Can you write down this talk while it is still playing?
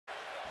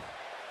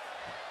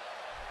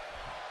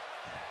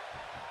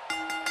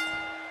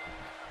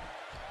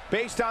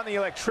Based on the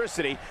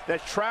electricity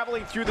that's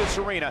traveling through this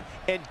arena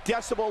and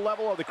decibel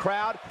level of the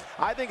crowd,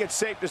 I think it's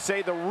safe to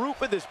say the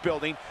roof of this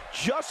building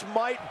just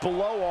might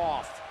blow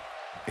off.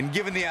 And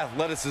given the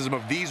athleticism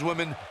of these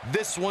women,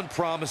 this one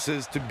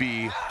promises to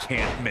be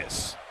can't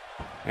miss.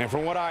 And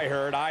from what I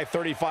heard,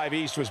 I-35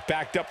 East was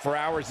backed up for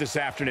hours this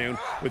afternoon,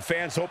 with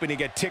fans hoping to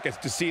get tickets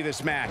to see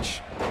this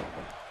match.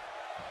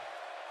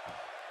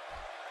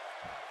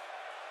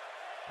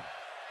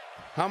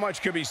 How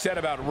much could be said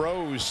about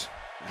Rose?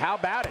 How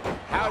about it?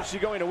 How is she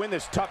going to win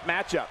this tough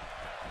matchup?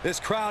 This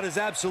crowd is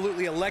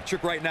absolutely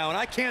electric right now, and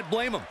I can't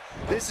blame them.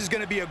 This is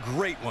going to be a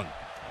great one.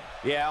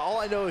 Yeah, all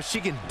I know is she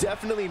can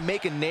definitely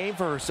make a name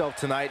for herself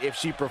tonight if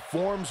she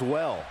performs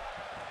well.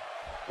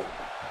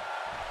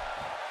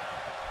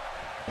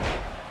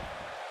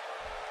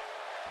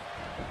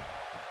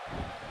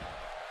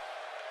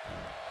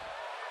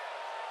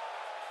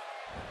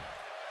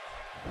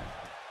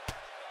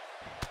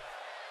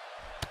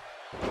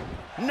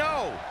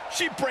 No!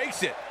 She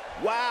breaks it!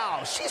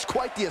 Wow, she's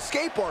quite the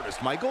escape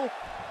artist, Michael.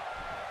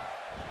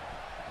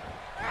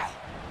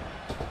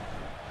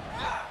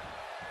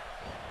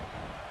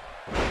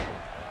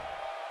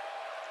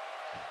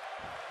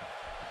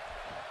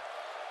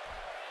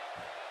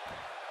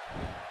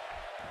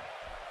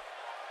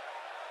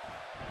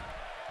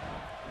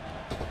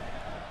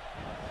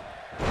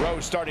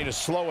 Rose starting to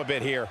slow a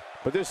bit here,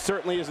 but this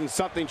certainly isn't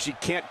something she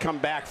can't come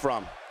back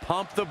from.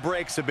 Pump the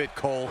brakes a bit,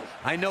 Cole.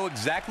 I know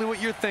exactly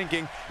what you're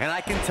thinking, and I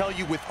can tell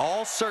you with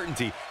all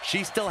certainty,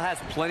 she still has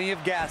plenty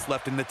of gas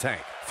left in the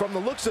tank. From the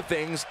looks of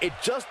things, it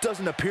just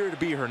doesn't appear to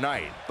be her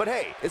night. But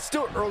hey, it's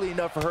still early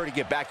enough for her to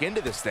get back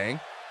into this thing.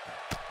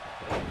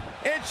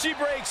 And she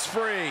breaks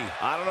free.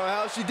 I don't know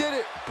how she did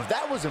it, but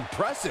that was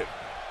impressive.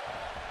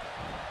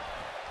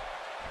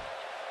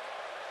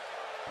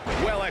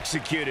 Well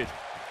executed.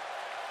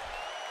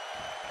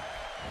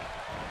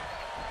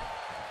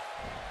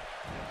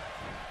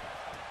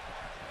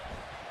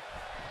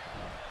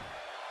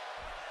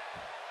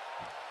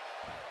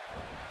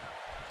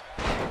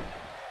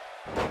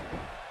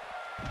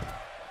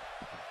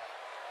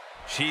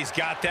 She's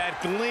got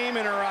that gleam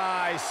in her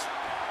eyes.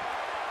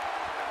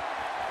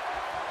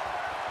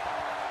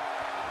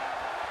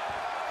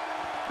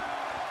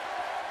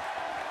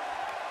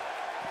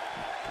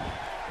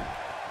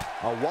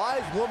 A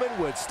wise woman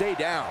would stay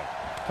down.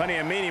 Plenty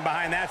of meaning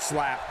behind that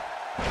slap.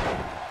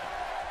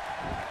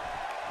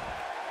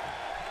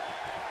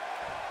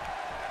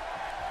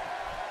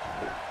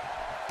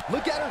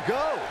 Look at her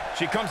go.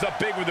 She comes up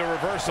big with the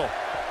reversal.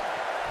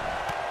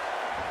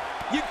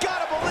 You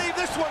gotta believe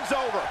this one's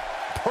over.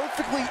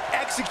 Perfectly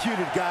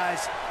executed,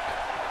 guys.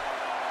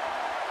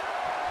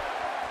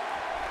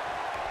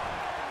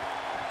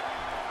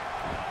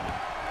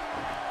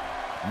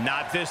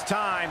 Not this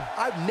time.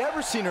 I've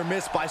never seen her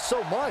miss by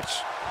so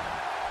much.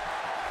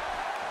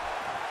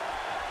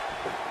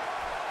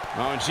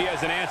 Oh, and she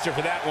has an answer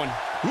for that one.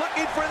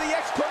 Looking for the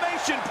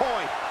exclamation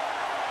point.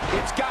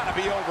 It's gotta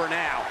be over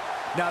now.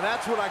 Now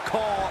that's what I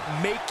call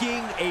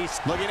making a...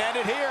 Looking at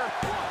it here.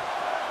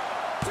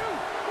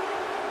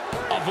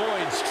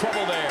 Avoids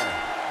trouble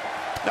there.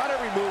 Not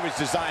every move is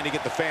designed to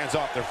get the fans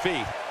off their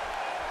feet.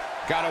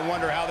 Gotta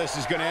wonder how this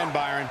is gonna end,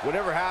 Byron.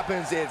 Whatever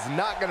happens, it's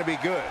not gonna be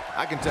good.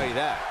 I can tell you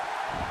that.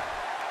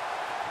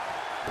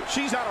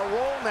 She's on a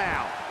roll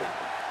now.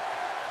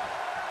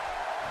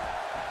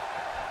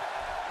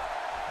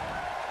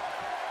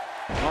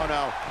 Oh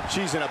no,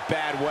 she's in a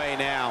bad way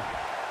now.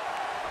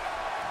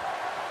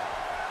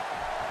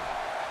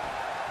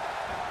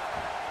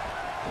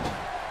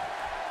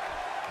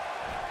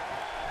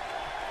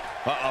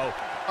 Uh-oh.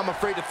 I'm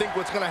afraid to think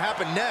what's going to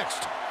happen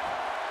next.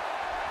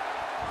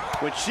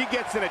 When she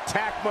gets in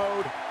attack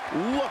mode,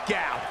 look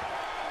out.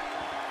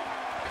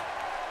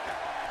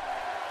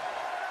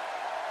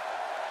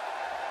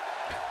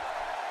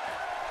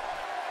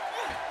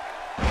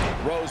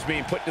 Rose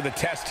being put to the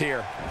test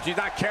here. If she's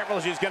not careful,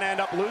 she's going to end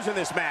up losing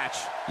this match.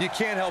 You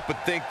can't help but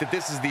think that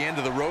this is the end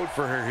of the road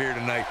for her here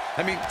tonight.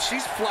 I mean,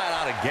 she's flat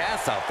out of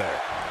gas out there.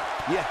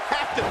 You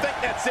have to think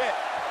that's it.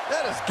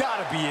 That has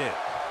got to be it.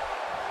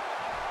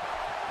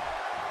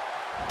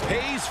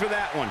 Pays for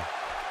that one.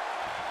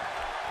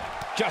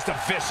 Just a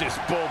vicious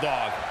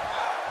bulldog.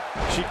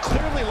 She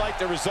clearly liked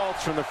the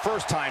results from the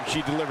first time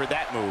she delivered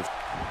that move.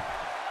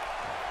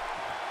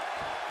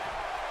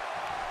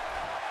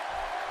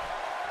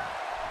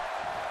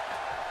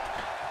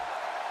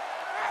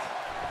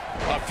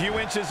 A few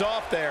inches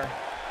off there.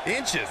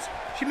 Inches?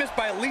 She missed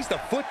by at least a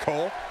foot,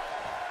 Cole.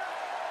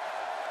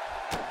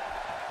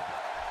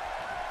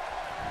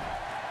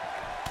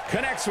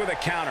 Connects with a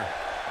counter.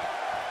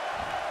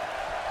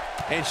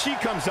 And she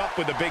comes up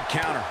with a big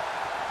counter.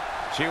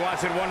 She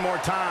wants it one more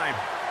time.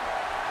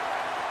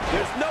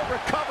 There's no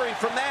recovering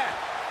from that.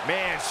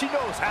 Man, she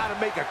knows how to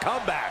make a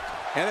comeback.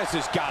 And this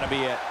has got to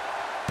be it.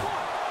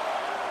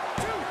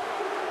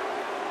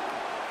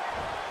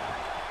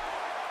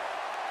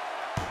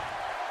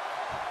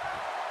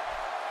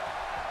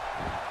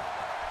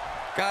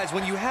 Guys,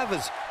 when you have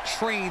as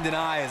trained an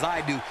eye as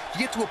I do, you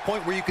get to a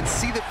point where you can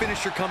see the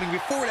finisher coming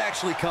before it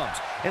actually comes.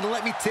 And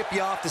let me tip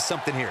you off to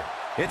something here.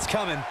 It's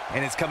coming,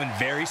 and it's coming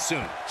very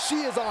soon.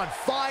 She is on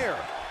fire.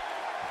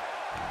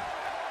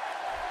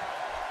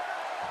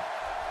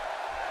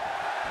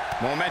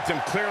 Momentum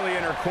clearly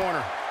in her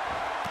corner.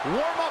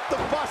 Warm up the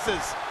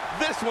buses.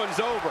 This one's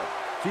over.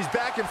 She's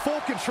back in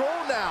full control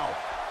now.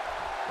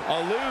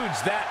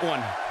 Eludes that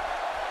one.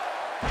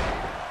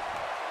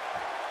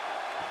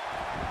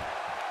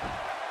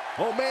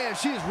 Oh, man,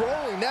 she is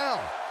rolling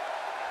now.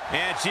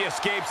 And she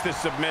escapes the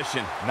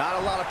submission.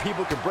 Not a lot of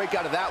people can break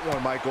out of that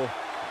one, Michael.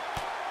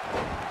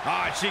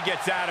 Ah, she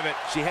gets out of it.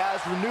 She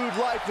has renewed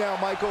life now,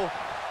 Michael.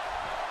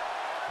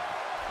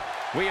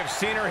 We have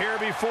seen her here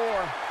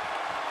before.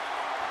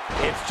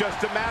 It's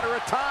just a matter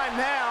of time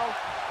now.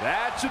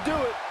 That should do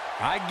it.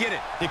 I get it.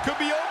 It could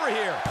be over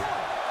here.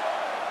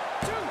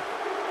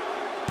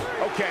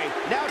 Okay,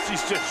 now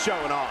she's just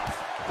showing off.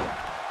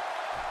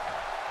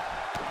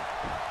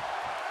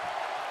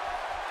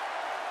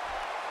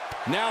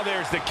 Now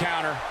there's the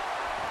counter.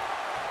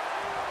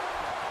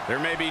 There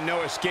may be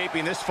no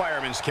escaping this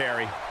fireman's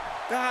carry.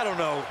 I don't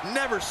know.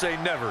 Never say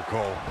never,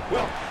 Cole.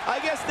 Well, I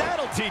guess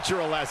that'll teach her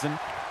a lesson.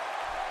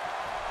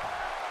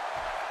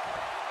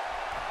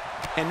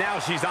 And now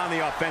she's on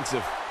the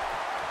offensive.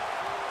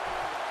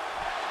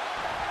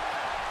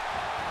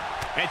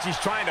 And she's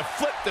trying to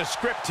flip the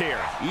script here.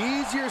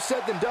 Easier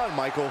said than done,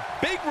 Michael.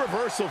 Big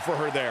reversal for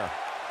her there.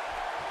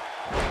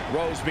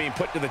 Rose being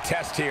put to the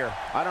test here.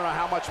 I don't know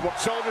how much more.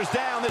 Shoulders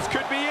down. This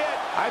could be it.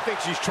 I think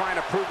she's trying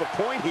to prove a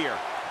point here.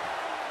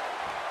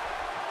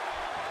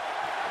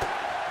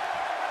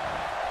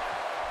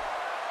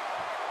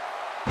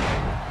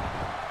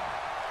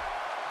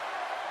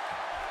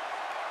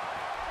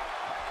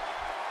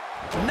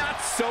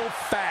 Not so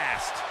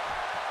fast.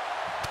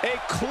 A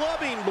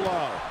clubbing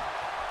blow.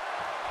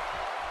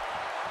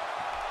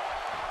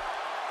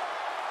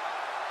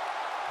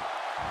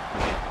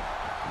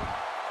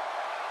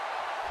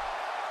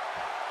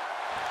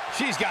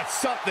 She's got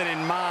something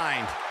in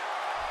mind.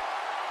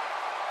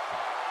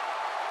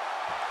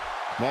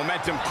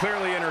 Momentum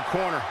clearly in her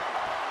corner.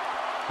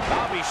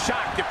 I'll be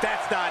shocked if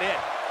that's not it.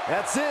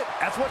 That's it.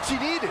 That's what she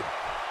needed.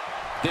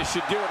 This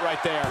should do it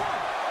right there.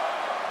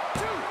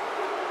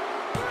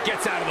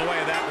 Gets out of the way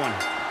of that one.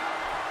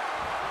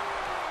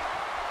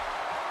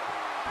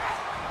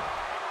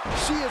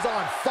 She is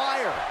on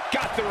fire.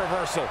 Got the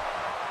reversal.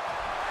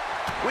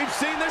 We've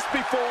seen this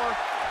before.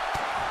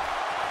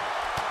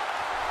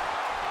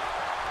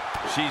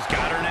 She's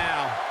got her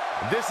now.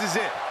 This is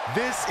it.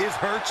 This is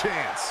her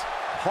chance.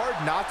 Hard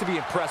not to be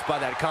impressed by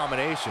that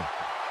combination.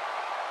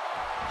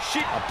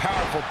 A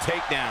powerful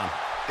takedown.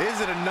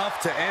 Is it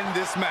enough to end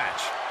this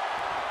match?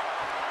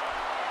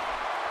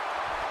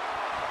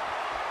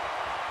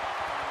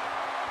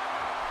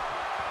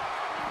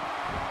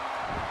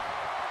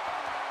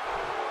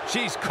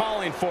 She's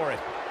calling for it.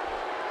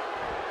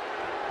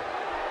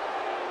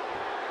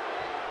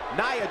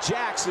 Nia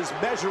Jax is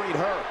measuring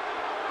her.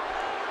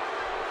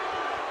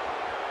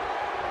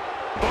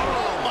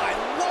 Oh, my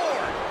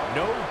Lord!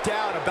 No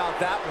doubt about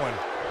that one.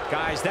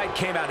 Guys, that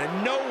came out of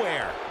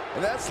nowhere.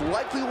 And that's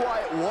likely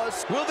why it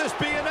was. Will this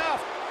be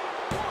enough?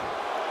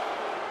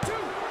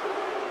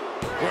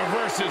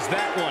 Reverses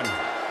that one.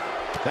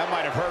 That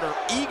might have hurt her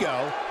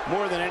ego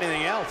more than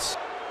anything else.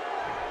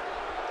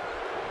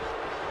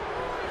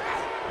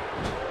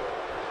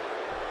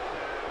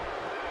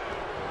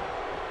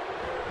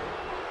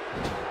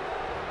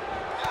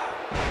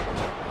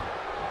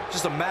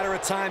 Just a matter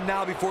of time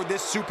now before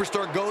this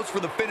superstar goes for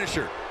the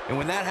finisher. And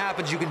when that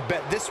happens, you can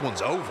bet this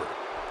one's over.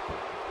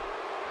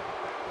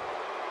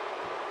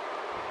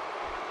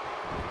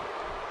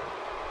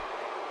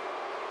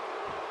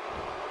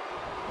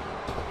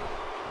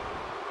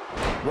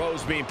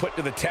 Rose being put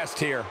to the test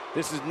here.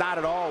 This is not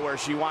at all where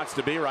she wants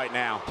to be right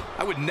now.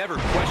 I would never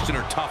question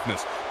her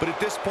toughness, but at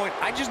this point,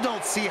 I just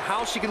don't see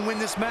how she can win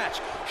this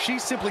match.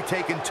 She's simply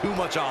taken too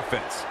much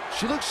offense.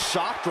 She looks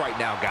shocked right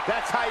now, guys.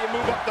 That's how you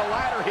move up the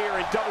ladder here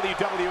in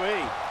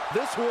WWE.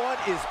 This one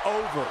is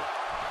over.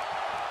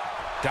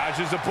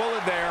 Dodges a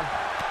bullet there.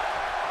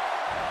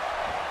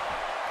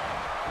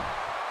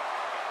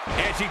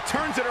 And she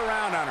turns it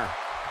around on her.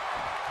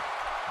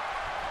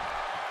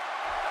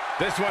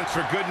 This one's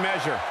for good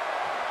measure.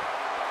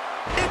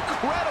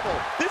 Incredible!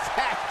 This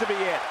has to be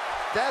it.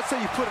 That's how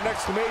you put an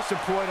exclamation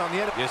point on the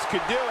end. This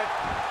could do it.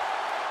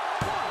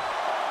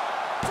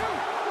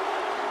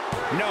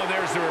 No,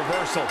 there's the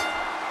reversal.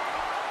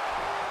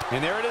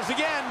 And there it is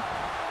again.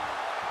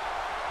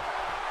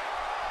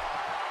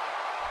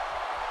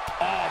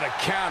 Oh, the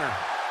counter.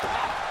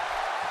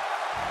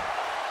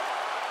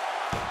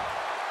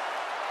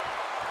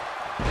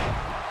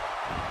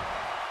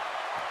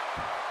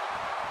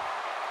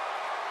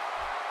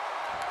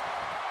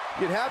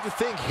 You'd have to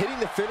think hitting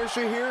the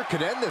finisher here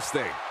could end this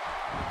thing.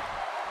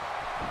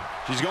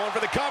 She's going for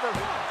the cover.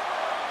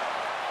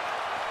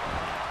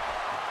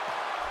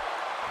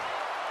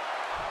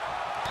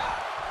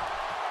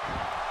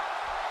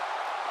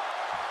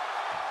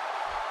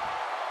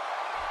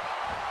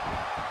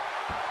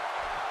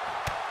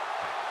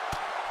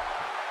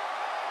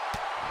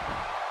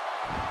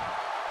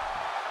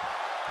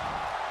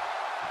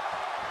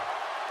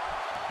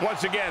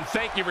 Once again,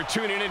 thank you for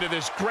tuning into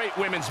this great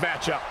women's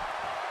matchup.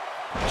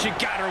 She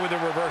got her with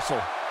a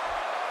reversal.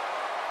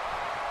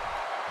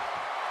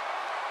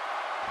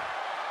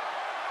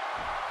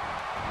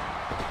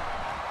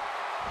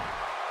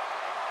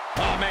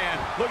 Oh, man,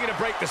 looking to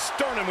break the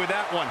sternum with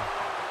that one.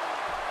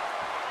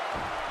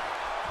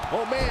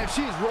 Oh, man,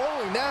 she's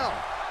rolling now.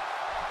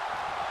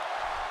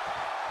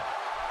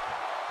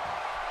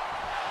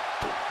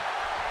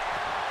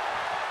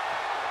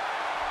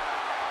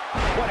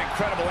 What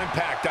incredible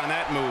impact on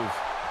that move.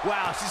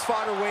 Wow, she's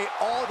fought her way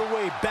all the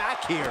way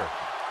back here.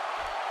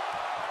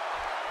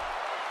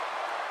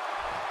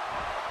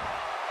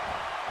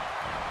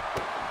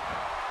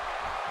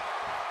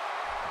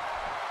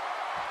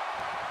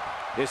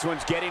 This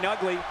one's getting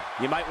ugly.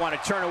 You might want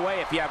to turn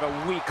away if you have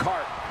a weak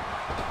heart.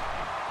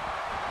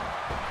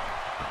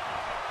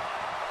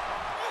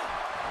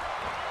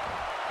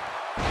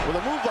 With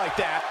a move like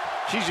that,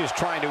 she's just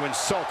trying to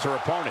insult her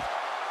opponent.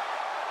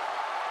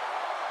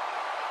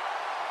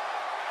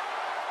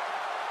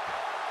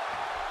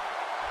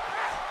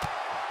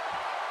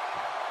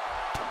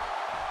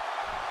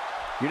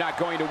 You're not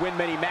going to win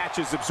many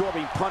matches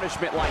absorbing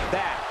punishment like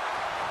that.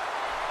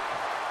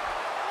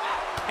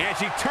 And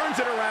she turns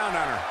it around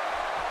on her.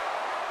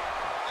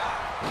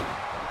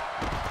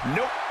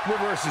 Nope,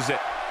 reverses it.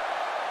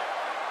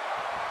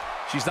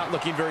 She's not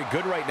looking very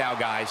good right now,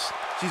 guys.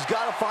 She's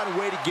got to find a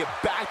way to get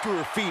back to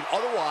her feet.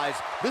 Otherwise,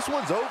 this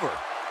one's over.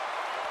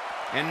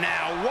 And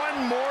now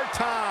one more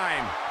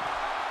time.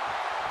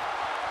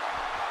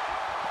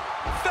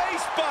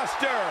 Face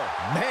buster.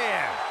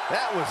 Man,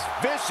 that was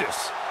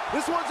vicious.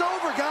 This one's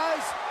over,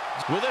 guys.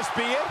 Will this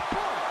be it?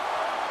 1,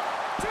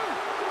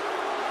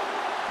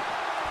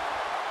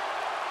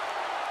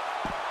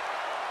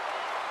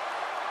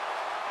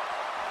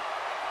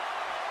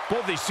 2.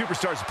 Both these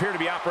superstars appear to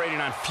be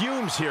operating on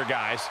fumes here,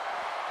 guys.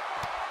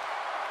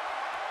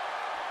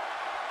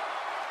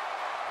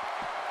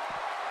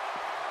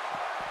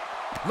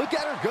 Look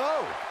at her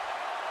go.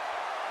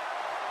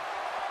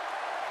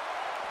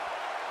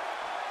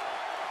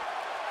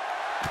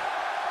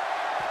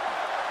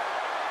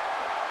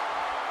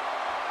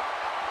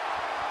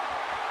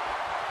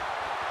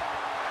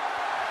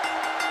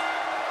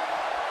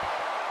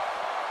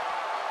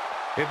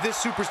 If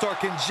this superstar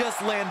can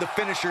just land the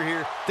finisher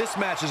here, this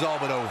match is all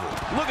but over.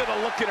 Look at the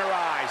look in her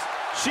eyes.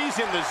 She's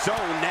in the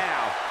zone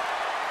now.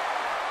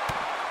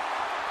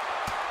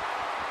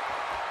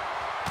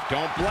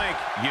 Don't blink.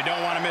 You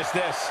don't want to miss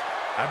this.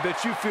 I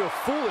bet you feel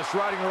foolish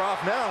riding her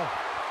off now.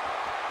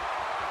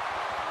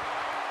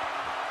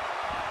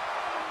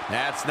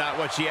 That's not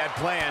what she had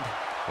planned.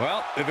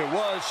 Well, if it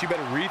was, she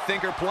better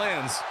rethink her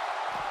plans.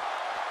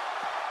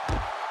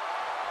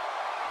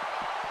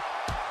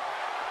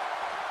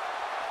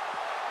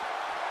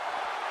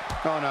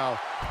 Oh no,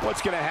 what's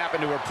going to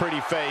happen to her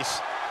pretty face?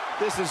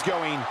 This is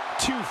going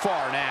too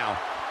far now.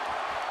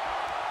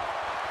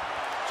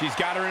 She's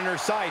got her in her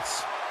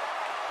sights.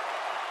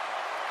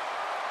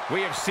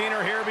 We have seen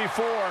her here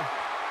before.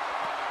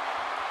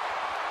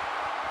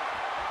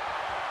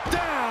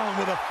 Down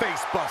with a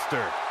face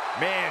buster.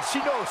 Man, she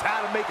knows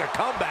how to make a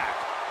comeback.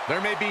 There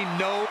may be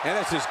no... And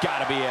this has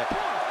got to be it.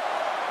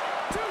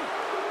 1, 2.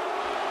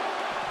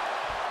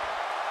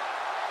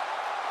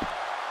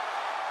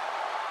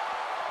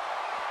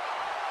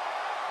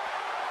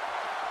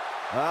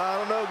 I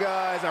don't know,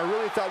 guys. I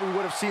really thought we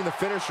would have seen the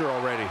finisher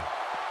already.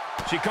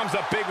 She comes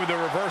up big with the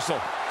reversal.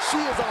 She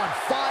is on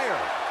fire.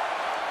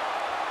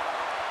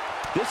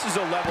 This is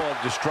a level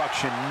of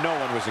destruction no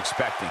one was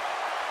expecting.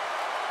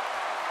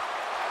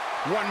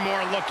 One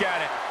more look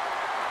at it.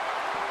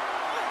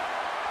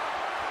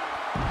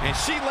 And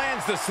she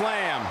lands the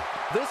slam.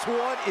 This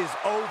one is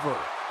over.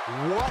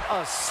 What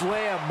a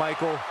slam,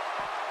 Michael.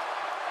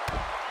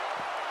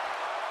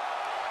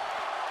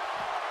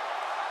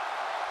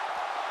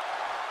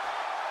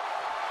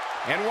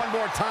 And one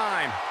more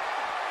time.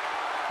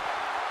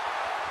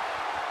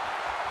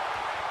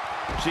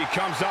 She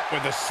comes up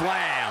with a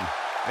slam.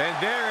 And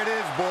there it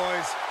is,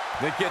 boys.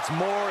 It gets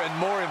more and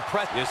more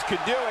impressive. This could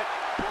do it.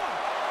 1,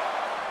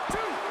 2.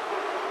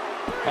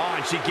 Oh,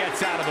 and she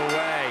gets out of the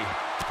way.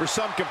 For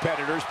some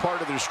competitors,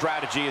 part of their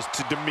strategy is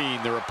to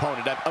demean their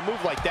opponent. A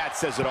move like that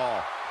says it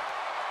all.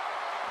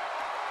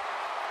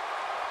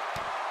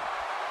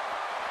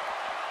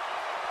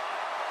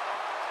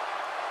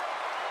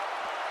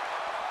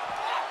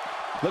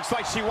 Looks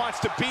like she wants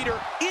to beat her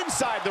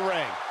inside the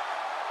ring.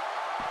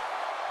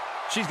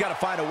 She's got to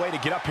find a way to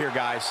get up here,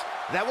 guys.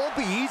 That won't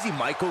be easy,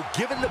 Michael,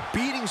 given the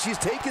beating she's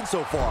taken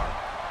so far.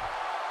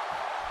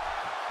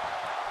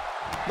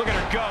 Look at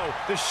her go.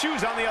 The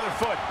shoe's on the other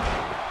foot.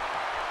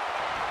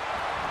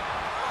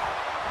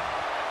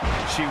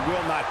 She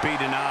will not be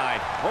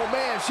denied. Oh,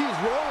 man, she's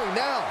rolling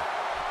now.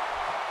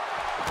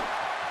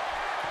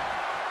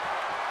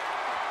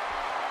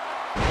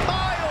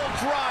 Pile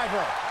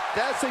driver.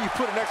 That's how you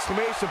put an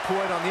exclamation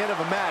point on the end of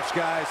a match,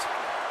 guys.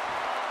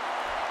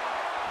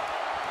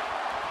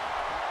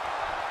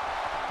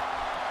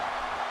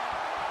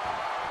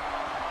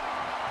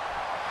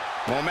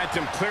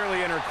 Momentum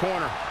clearly in her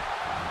corner.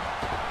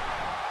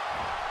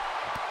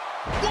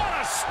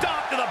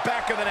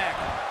 the neck.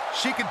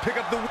 She can pick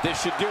up the...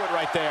 This should do it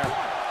right there.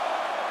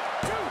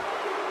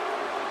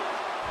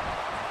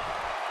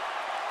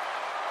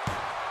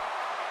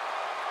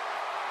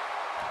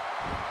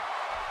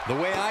 The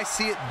way I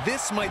see it,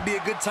 this might be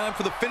a good time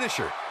for the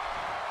finisher.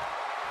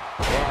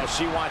 Well,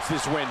 she wants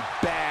this win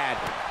bad.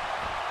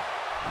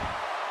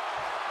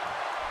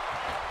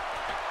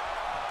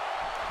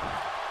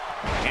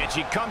 And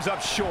she comes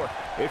up short.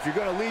 If you're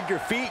going to lead your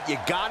feet, you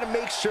got to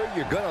make sure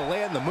you're going to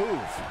land the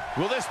move.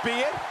 Will this be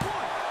it?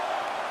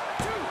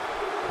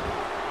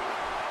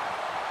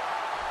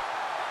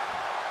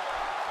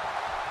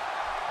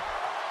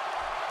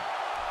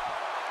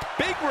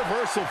 Big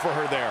reversal for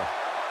her there.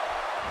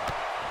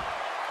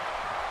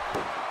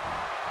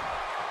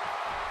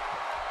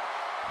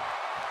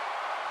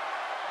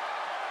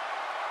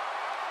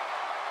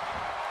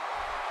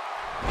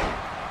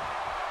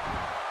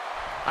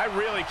 I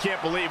really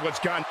can't believe what's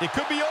gone. It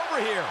could be over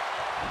here.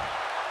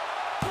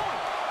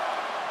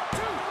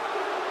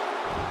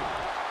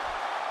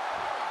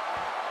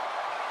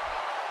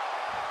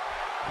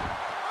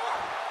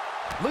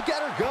 Look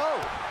at her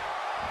go.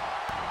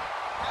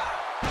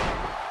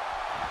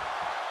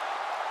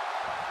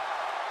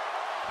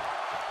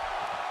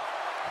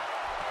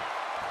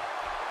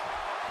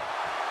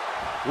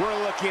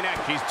 We're looking at,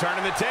 she's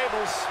turning the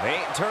tables. They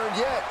ain't turned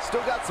yet.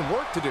 Still got some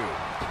work to do.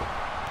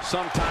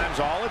 Sometimes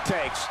all it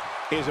takes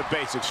is a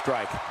basic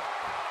strike.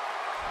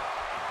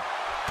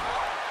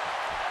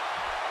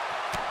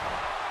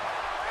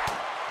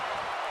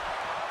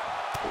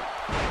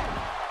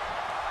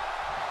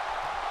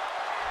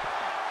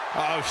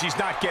 Oh, she's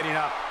not getting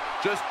up.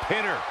 Just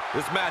pin her.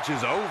 This match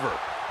is over.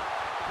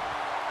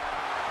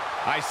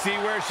 I see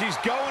where she's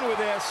going with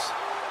this.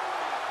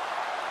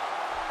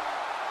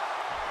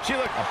 She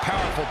looked a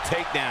powerful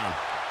takedown.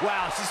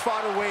 Wow, she's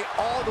fought her way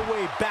all the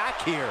way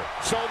back here.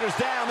 Shoulders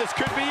down, this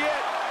could be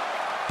it.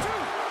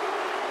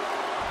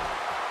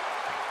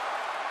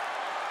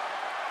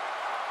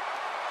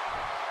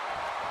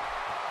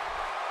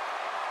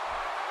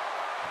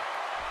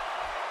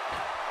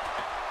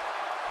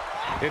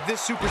 If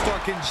this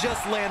superstar can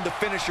just land the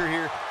finisher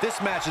here,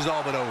 this match is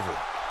all but over.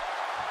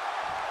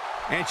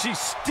 And she's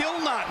still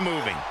not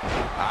moving.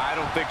 I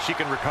don't think she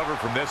can recover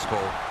from this, Cole.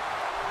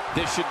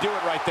 This should do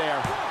it right there.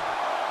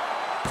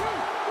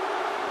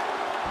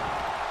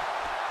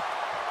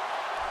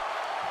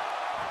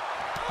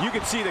 You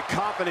can see the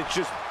confidence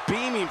just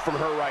beaming from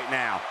her right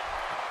now.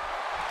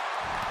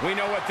 We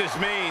know what this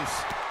means.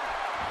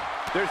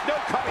 There's no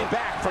coming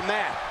back from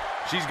that.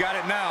 She's got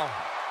it now.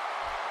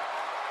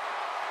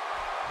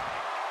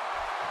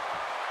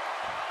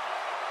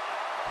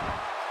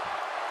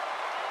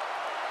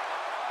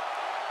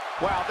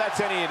 Well, if that's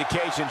any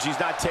indication, she's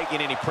not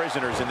taking any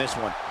prisoners in this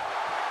one.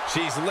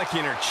 She's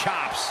licking her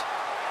chops.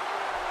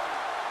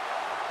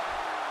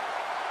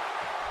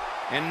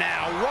 And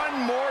now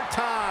one more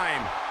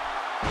time.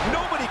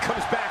 Nobody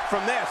comes back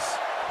from this.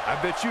 I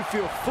bet you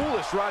feel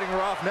foolish riding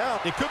her off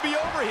now. It could be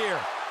over here.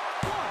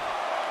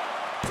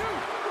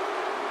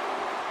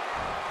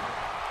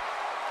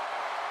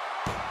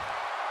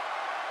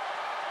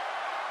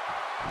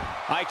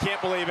 I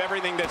can't believe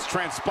everything that's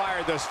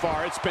transpired thus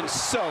far. It's been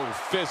so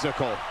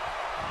physical.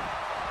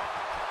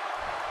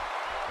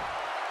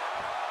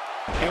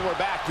 And we're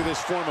back to this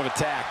form of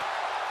attack.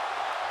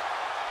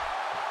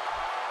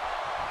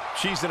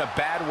 She's in a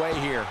bad way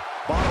here.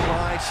 Bottom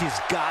line, she's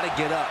got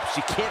to get up.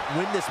 She can't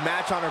win this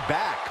match on her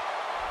back.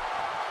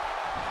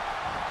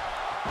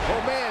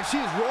 Oh, man,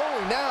 she's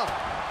rolling now.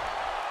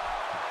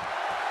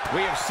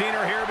 We have seen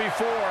her here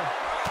before.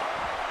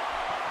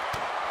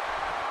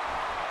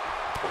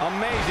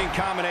 Amazing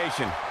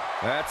combination.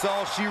 That's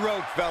all she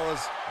wrote,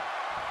 fellas.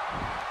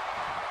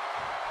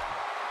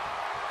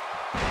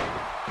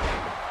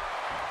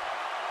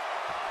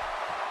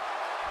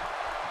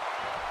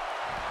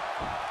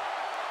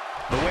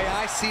 The way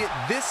I see it,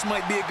 this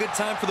might be a good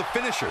time for the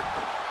finisher.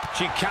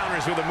 She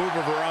counters with a move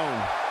of her own.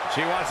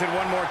 She wants it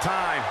one more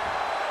time.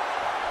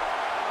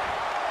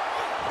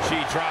 She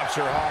drops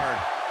her hard.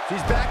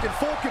 She's back in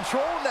full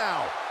control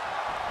now.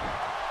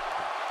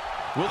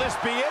 Will this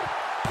be it?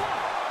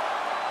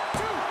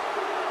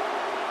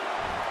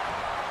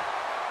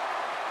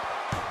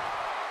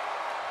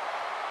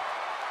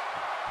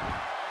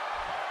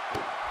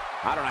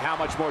 I don't know how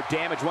much more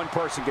damage one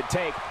person could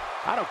take.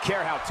 I don't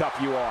care how tough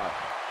you are.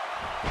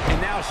 And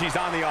now she's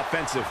on the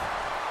offensive.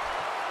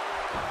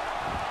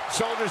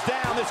 Shoulders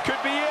down, this could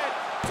be it.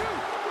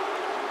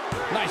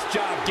 Nice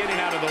job getting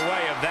out of the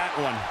way of that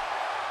one.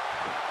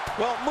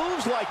 Well,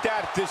 moves like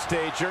that at this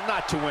stage are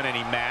not to win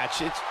any match.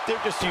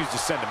 They're just used to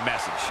send a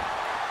message.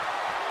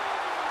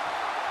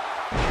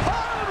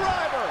 Pile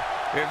driver!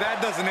 If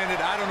that doesn't end it,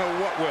 I don't know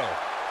what will.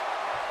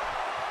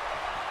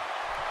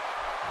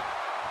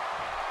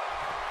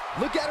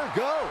 Look at her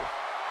go.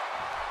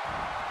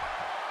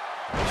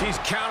 She's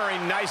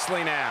countering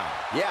nicely now.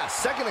 Yeah, a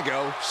second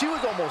ago, she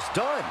was almost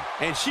done.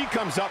 And she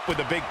comes up with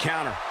a big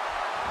counter.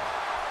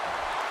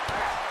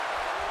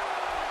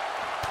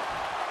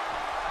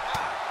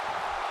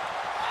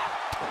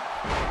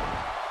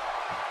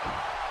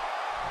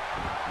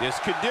 This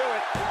could do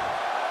it.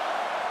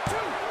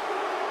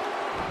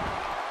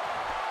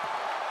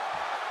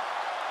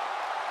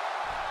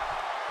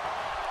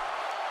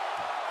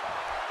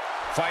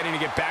 Fighting to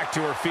get back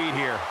to her feet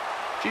here.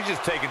 She's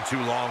just taking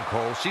too long,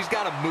 Cole. She's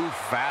got to move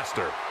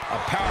faster. A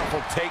powerful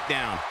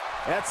takedown.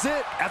 That's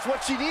it. That's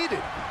what she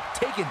needed.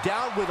 Taken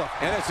down with a...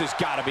 And this has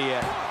got to be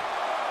it.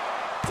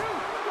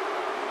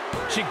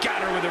 She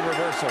got her with a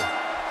reversal.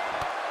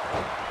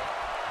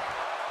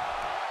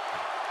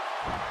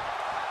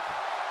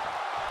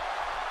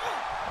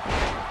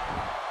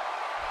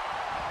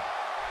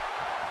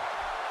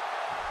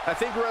 I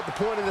think we're at the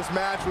point in this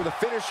match where the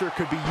finisher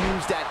could be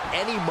used at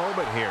any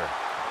moment here.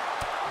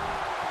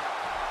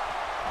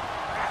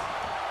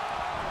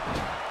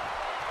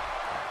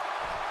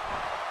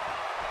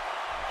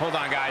 Hold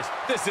on, guys.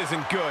 This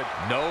isn't good.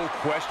 No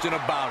question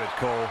about it,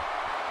 Cole.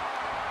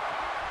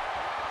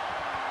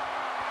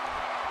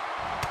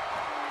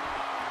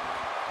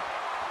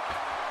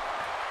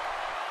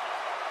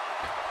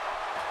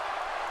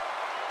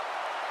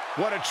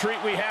 What a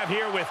treat we have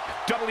here with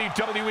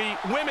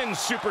WWE Women's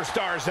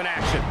Superstars in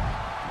action.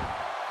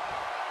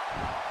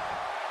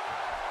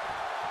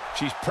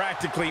 She's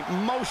practically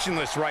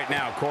motionless right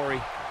now,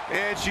 Corey.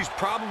 And she's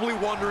probably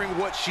wondering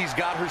what she's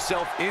got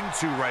herself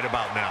into right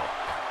about now.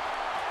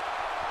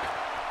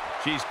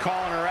 She's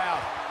calling her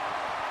out.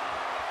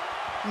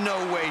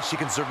 No way she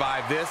can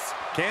survive this.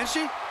 Can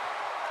she?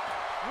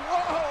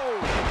 Whoa!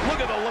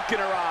 Look at the look in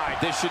her eye.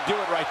 This should do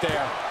it right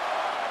there.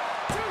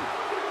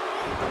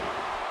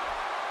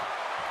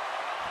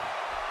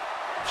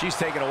 She's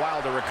taking a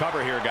while to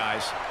recover here,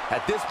 guys.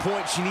 At this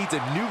point, she needs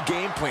a new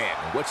game plan.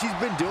 What she's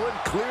been doing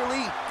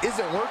clearly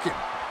isn't working.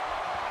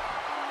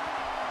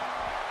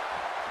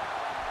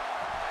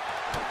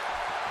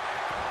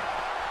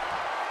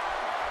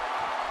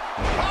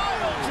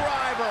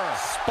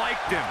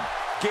 Spiked him.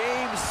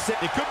 Game,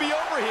 set. It could be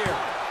over here.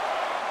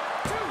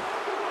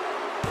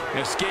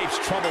 Escapes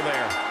trouble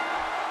there.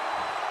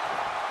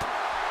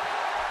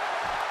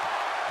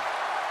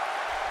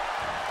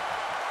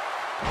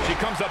 She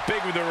comes up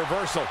big with a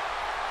reversal.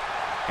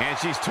 And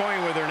she's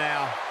toying with her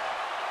now.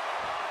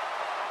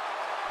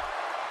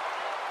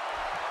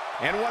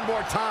 And one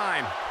more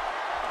time.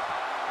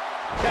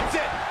 That's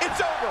it. It's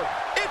over.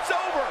 It's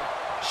over.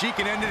 She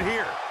can end it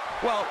here.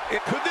 Well,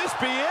 could this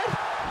be it?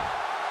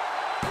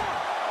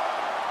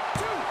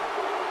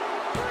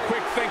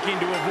 Quick thinking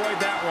to avoid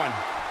that one.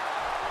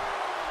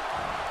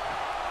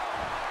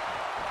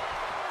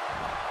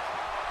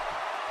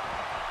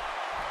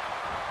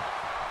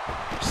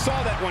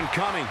 Saw that one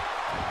coming.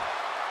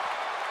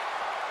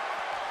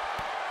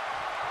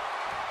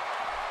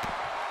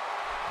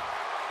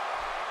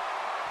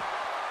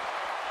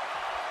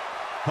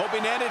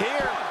 Hoping to end it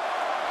here.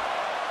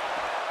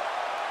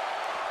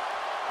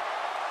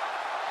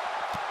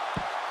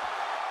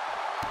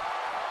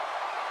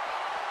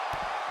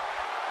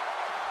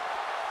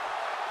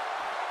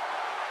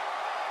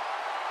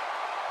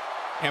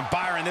 And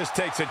Byron, this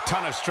takes a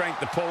ton of strength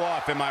to pull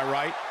off, am I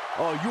right?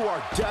 Oh, you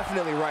are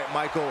definitely right,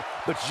 Michael.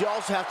 But you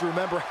also have to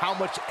remember how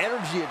much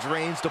energy it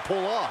drains to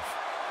pull off.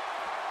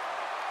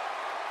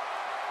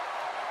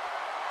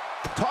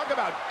 Talk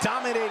about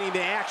dominating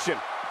the action.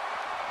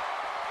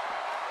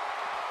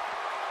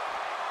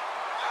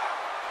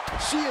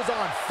 She is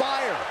on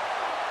fire.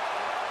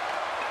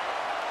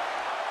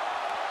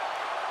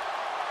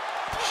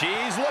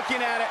 She's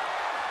looking at it.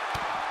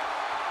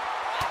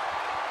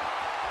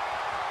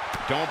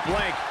 Don't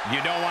blink.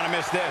 You don't want to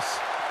miss this.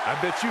 I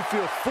bet you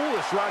feel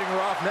foolish riding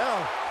her off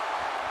now.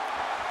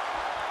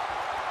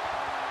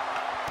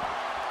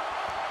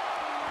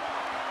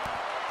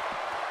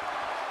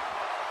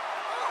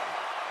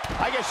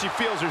 I guess she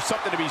feels there's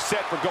something to be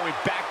said for going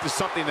back to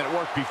something that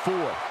worked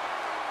before.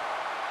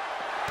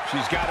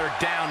 She's got her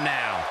down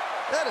now.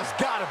 That has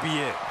got to be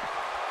it.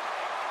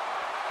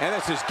 And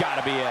this has got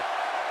to be it.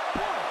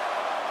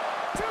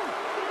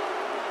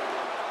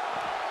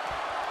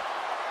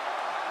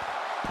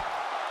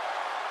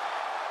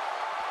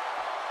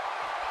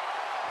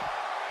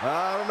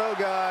 I don't know,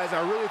 guys.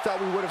 I really thought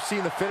we would have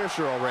seen the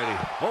finisher already.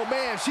 Oh,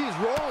 man, she's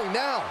rolling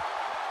now.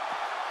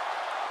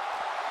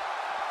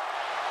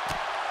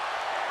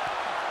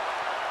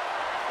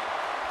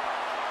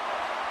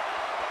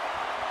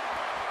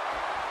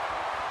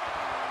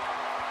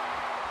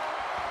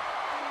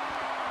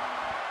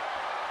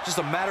 Just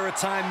a matter of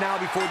time now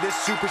before this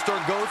superstar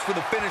goes for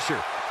the finisher.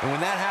 And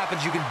when that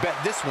happens, you can bet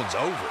this one's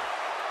over.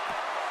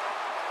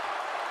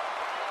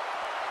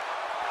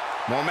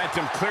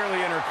 Momentum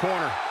clearly in her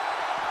corner.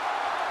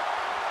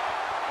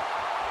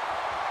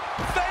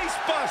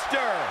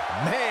 Facebuster!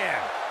 Man,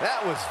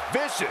 that was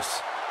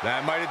vicious.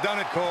 That might have done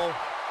it, Cole.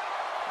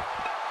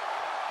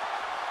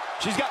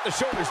 She's got the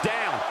shoulders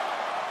down.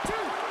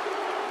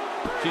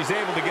 She's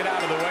able to get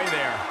out of the way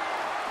there.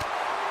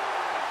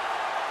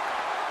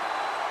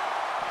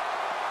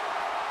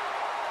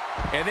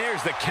 And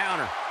there's the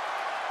counter.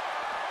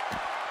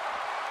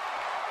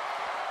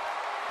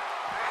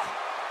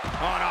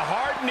 On a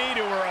hard knee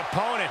to her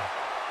opponent.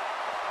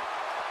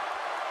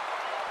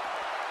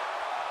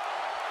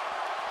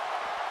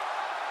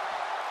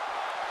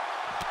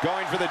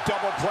 Going for the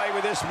double play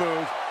with this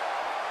move.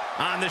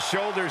 On the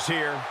shoulders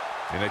here.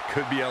 And it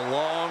could be a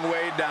long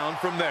way down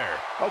from there.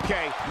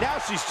 Okay, now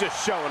she's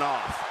just showing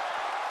off.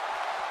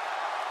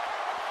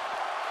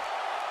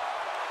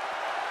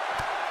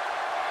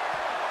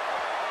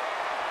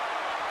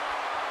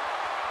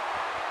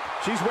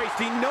 She's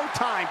wasting no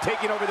time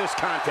taking over this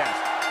contest.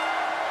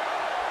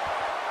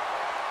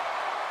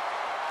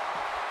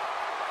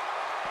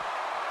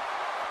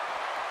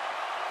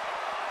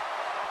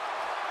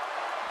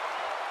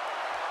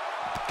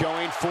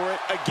 Going for it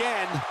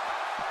again.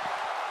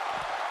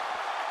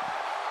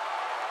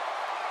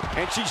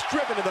 And she's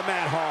driven to the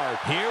mat hard.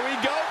 Here we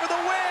go for the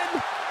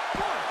win.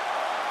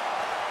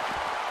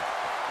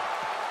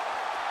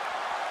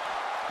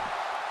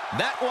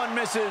 That one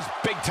misses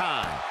big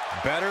time.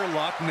 Better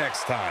luck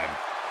next time.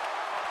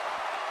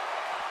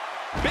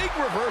 Big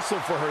reversal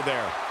for her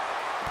there.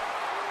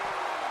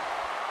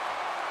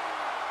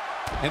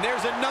 And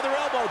there's another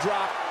elbow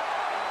drop.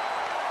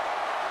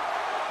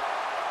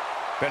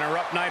 Been a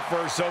rough night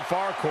for her so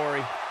far,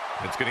 Corey.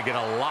 It's going to get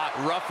a lot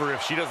rougher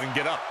if she doesn't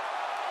get up.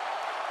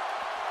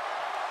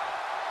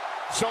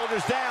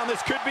 Shoulders down,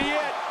 this could be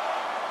it.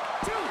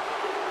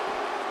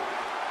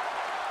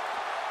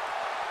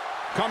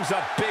 Comes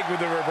up big with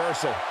the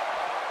reversal.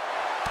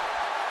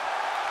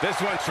 This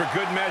one's for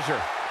good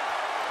measure.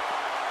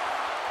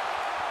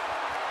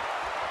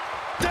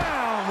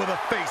 Down with a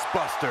face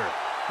buster.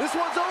 This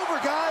one's over,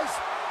 guys.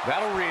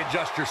 That'll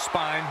readjust your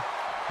spine.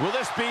 Will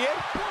this be it?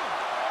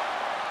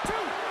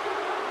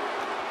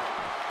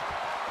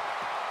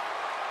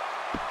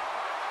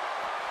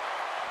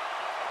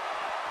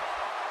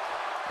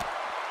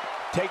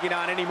 Taking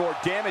on any more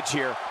damage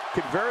here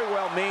could very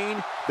well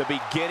mean the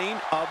beginning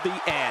of the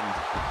end.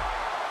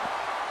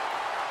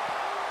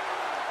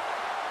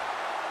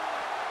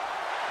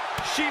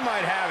 She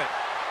might have it.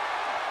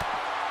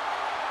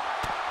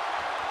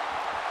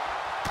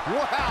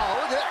 Wow,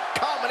 look at that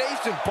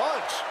combination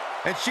punch.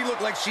 And she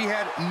looked like she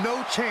had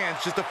no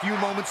chance just a few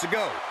moments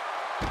ago.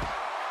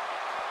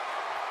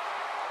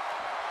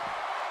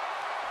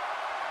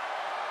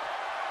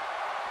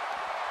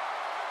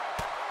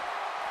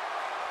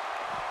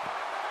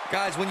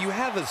 Guys, when you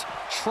have as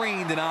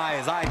trained an eye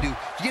as I do,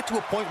 you get to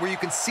a point where you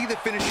can see the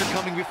finisher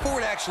coming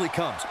before it actually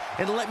comes.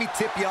 And let me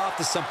tip you off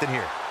to something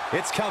here.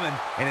 It's coming,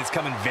 and it's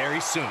coming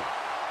very soon.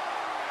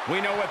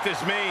 We know what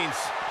this means.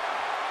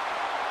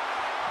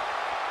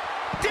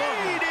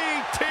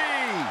 DDT!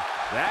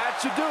 That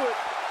should do it.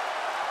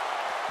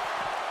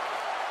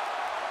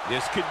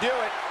 This could do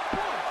it.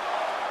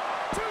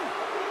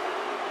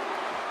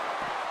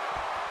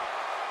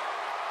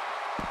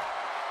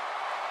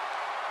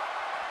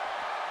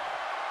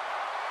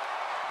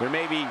 There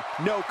may be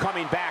no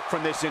coming back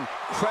from this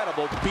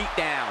incredible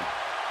beatdown.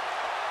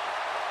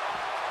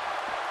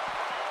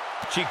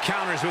 She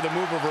counters with a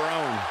move of her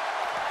own.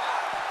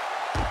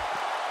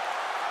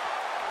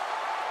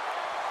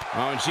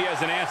 Oh, and she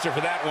has an answer for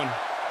that one.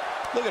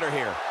 Look at her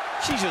here.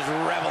 She's just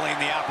reveling in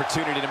the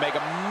opportunity to make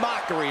a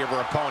mockery of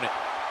her opponent.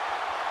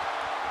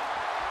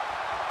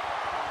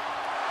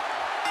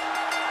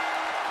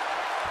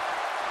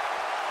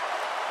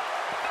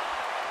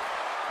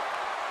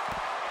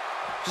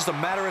 Just a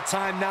matter of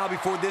time now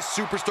before this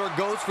superstar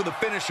goes for the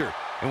finisher.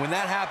 And when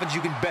that happens,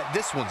 you can bet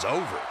this one's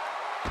over.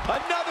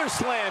 Another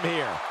slam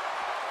here.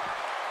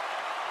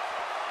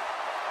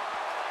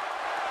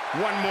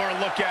 One more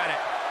look at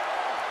it.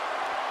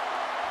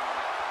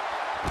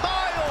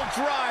 Pile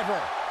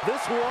driver.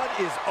 This one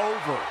is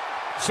over.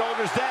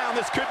 Shoulders down.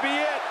 This could be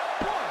it.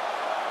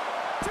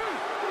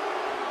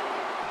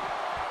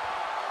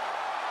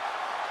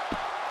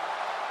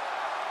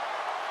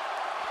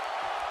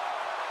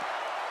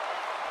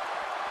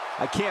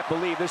 I can't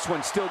believe this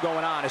one's still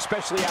going on,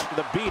 especially after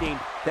the beating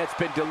that's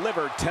been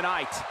delivered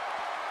tonight.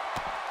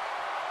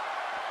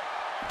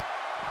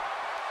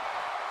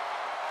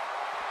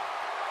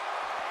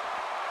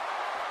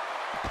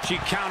 She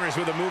counters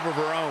with a move of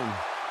her own.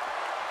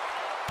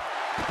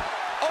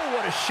 Oh,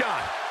 what a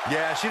shot.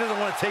 Yeah, she doesn't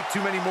want to take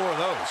too many more of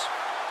those.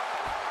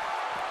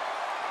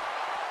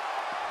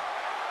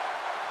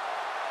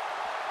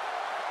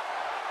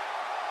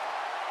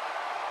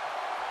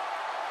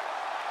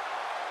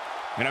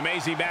 An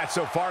amazing match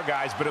so far,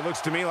 guys, but it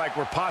looks to me like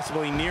we're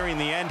possibly nearing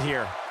the end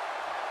here.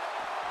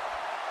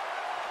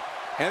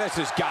 And this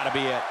has got to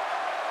be it.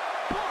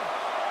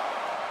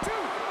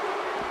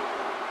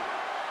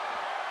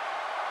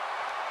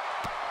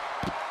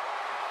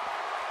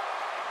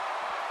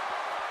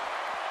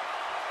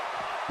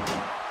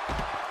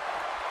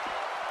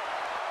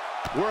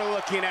 We're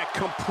looking at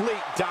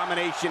complete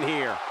domination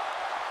here.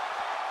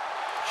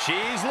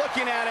 She's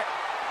looking at it.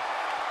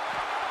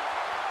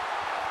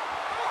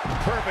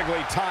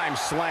 Perfectly timed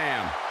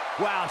slam.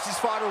 Wow, she's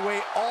fought her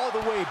way all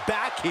the way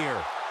back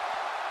here.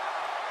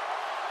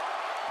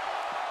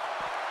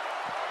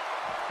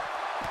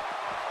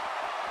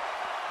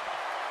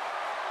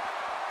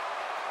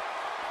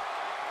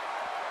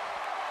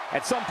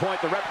 At some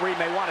point, the referee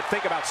may want to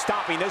think about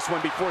stopping this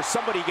one before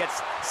somebody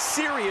gets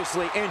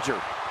seriously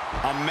injured.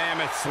 A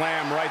mammoth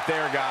slam right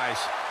there, guys.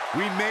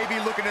 We may be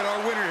looking at our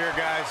winner here,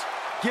 guys.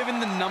 Given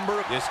the number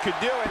of... This could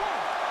do it.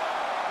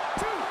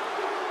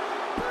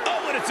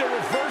 Oh, and it's a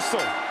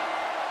reversal.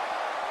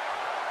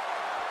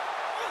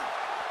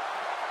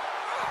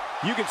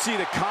 You can see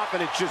the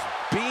confidence just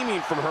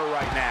beaming from her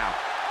right now.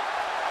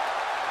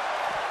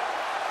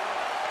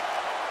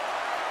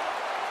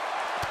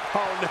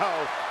 Oh,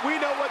 no. We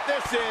know what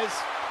this is.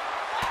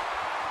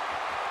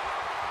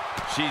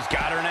 She's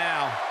got her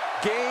now.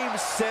 Game,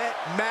 set,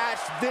 match.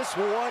 This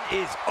one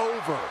is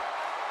over.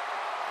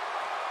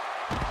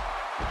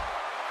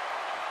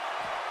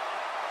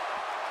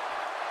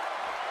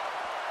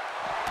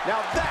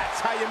 Now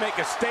that's how you make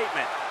a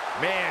statement.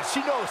 Man,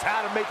 she knows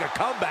how to make a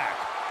comeback.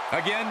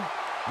 Again?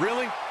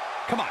 Really?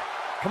 Come on.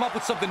 Come up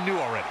with something new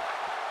already.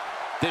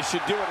 This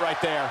should do it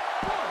right there.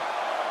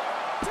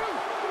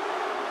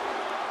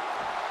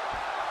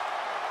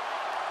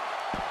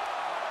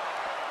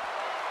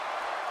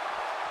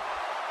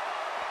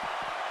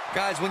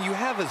 Guys, when you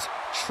have as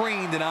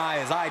trained an eye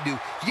as I do,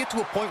 you get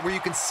to a point where you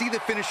can see the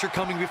finisher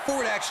coming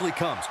before it actually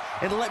comes.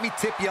 And let me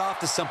tip you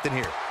off to something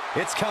here.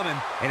 It's coming,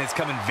 and it's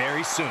coming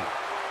very soon.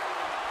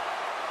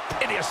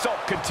 And the assault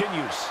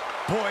continues.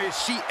 Boy,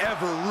 is she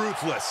ever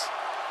ruthless.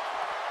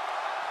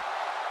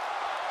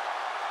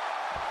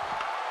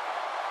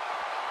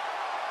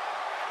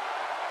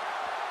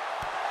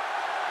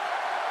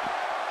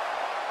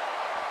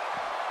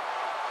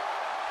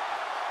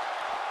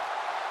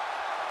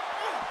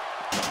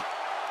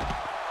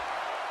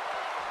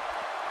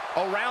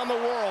 Around the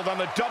world on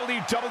the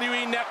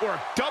WWE Network.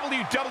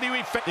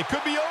 WWE. It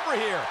could be over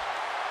here.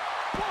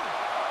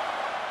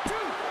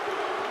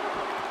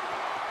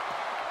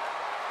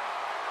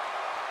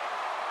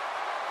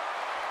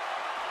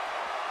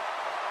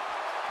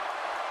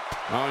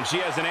 Oh, and she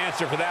has an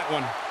answer for that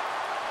one.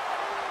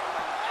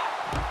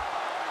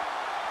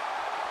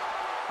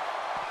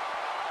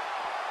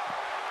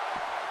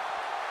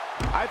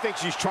 I think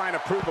she's trying to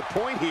prove a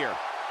point here.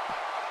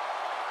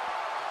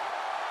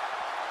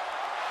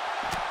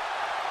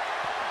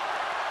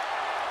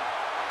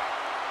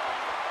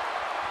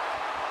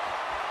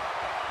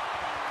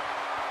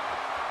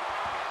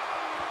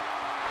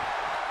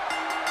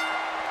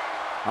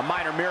 A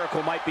minor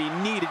miracle might be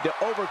needed to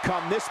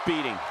overcome this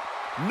beating.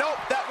 Nope,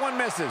 that one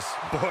misses.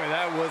 Boy,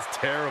 that was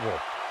terrible.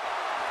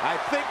 I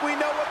think we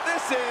know what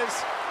this is.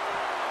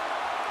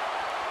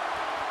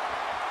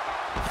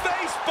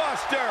 Face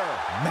buster.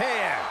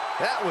 Man,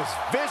 that was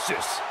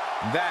vicious.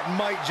 That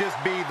might just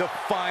be the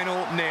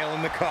final nail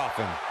in the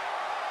coffin.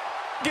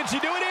 Can she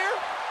do it here?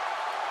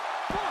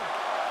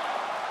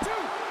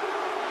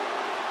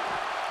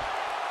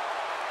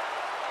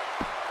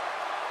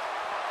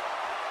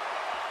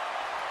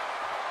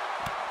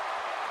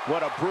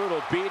 What a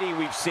brutal beating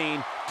we've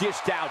seen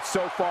dished out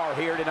so far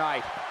here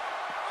tonight.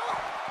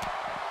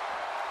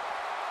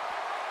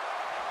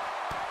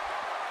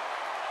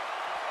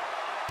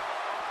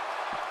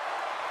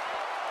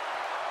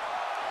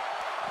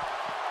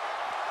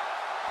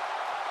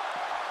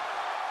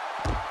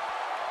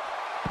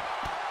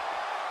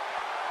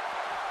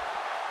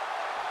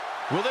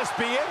 Will this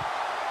be it?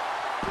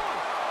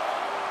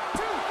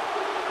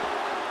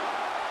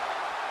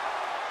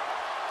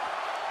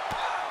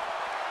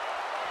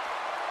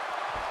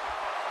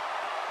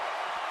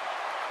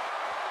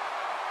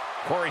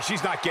 Corey,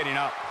 she's not getting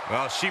up.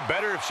 Well, she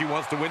better if she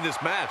wants to win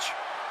this match.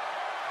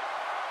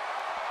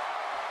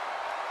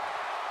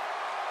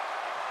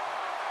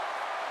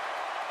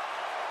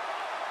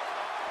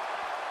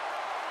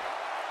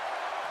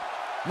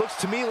 Looks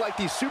to me like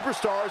these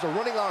superstars are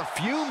running on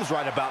fumes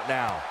right about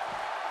now.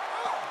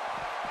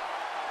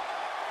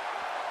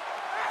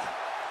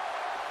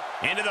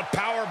 Into the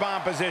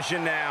powerbomb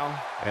position now.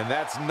 And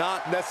that's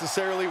not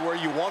necessarily where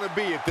you want to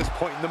be at this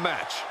point in the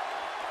match.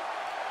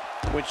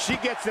 When she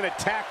gets in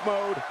attack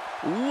mode,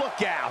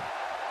 look out.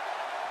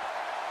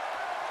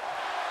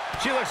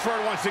 She looks for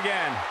it once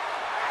again.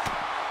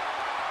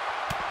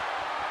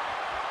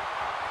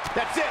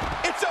 That's it.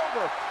 It's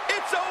over.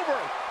 It's over.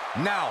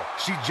 Now,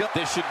 she just...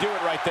 This should do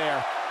it right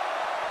there.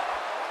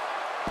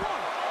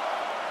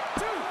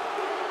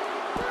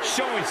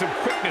 Showing some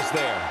quickness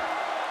there.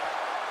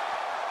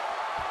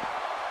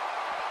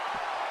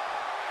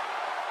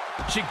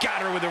 She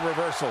got her with a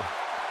reversal.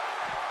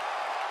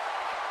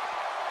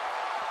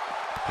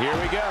 Here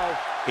we go.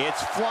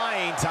 It's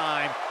flying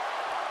time.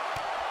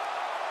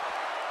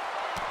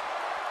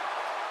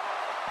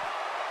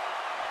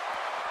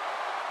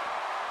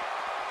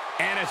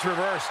 And it's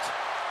reversed.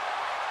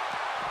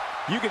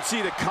 You can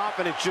see the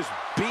confidence just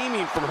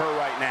beaming from her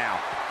right now.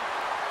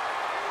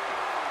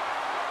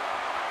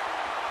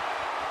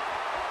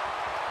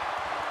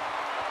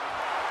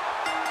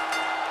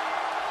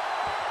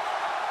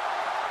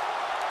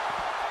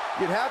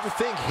 You'd have to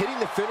think hitting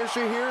the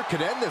finisher here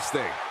could end this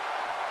thing.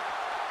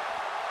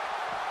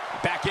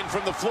 Back in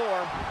from the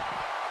floor.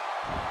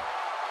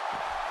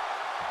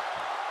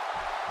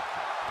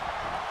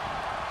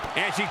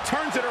 And she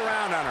turns it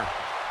around on her.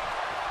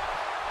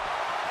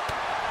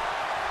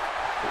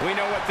 We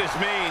know what this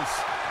means.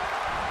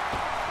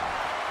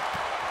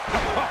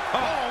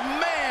 Oh,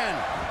 man!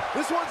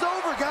 This one's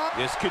over, guys.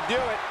 This could do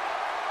it.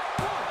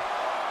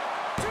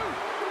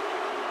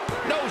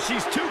 No,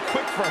 she's too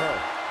quick for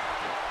her.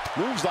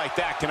 Moves like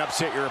that can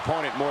upset your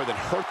opponent more than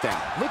hurt them.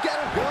 Look at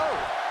her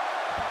go.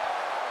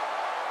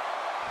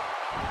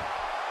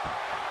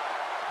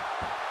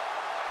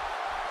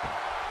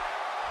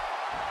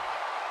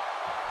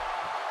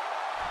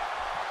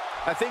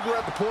 I think we're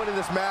at the point in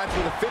this match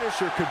where the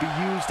finisher could be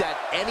used at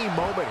any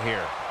moment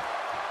here.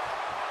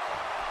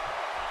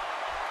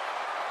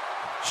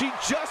 She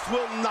just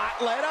will not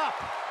let up.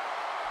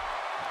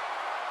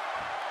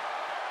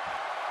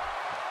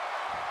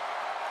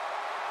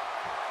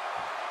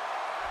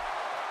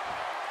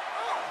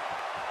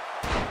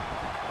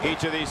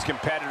 Each of these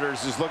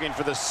competitors is looking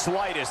for the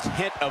slightest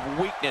hint of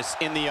weakness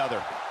in the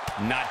other.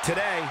 Not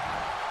today.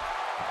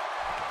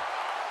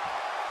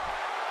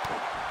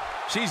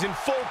 She's in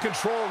full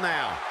control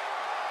now.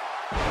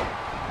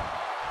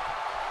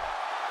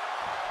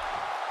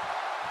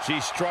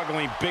 She's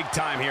struggling big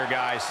time here,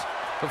 guys.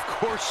 Of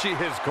course she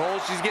is, Cole.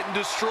 She's getting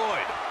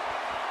destroyed.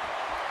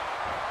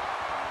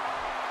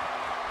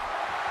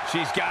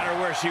 She's got her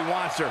where she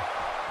wants her.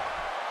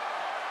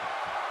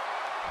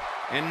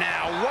 And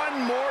now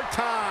one more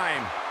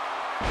time.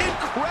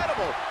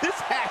 Incredible. This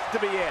has to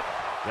be it.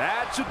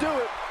 That should do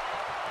it.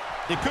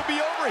 It could be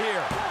over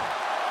here.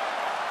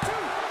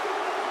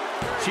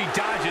 She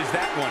dodges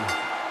that one.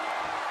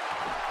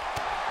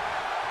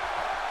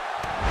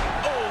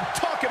 Oh,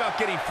 talk about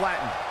getting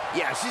flattened.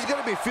 Yeah, she's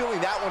going to be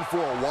feeling that one for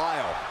a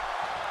while.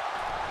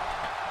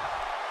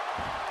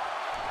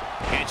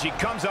 And she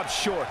comes up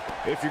short.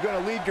 If you're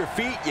going to leave your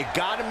feet, you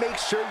got to make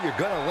sure you're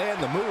going to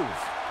land the move.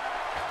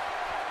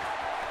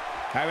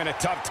 Having a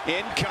tough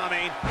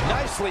incoming.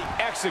 Nicely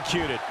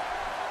executed.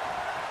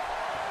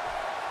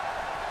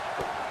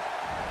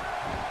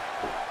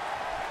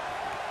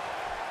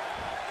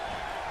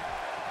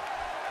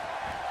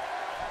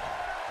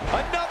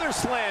 Another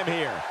slam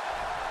here.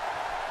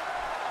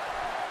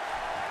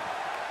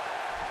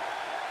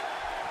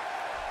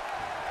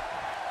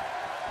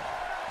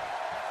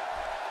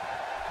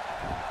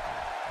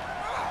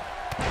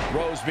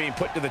 Rose being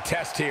put to the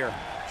test here.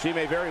 She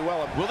may very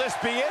well have. Will this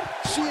be it?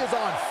 She is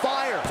on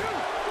fire.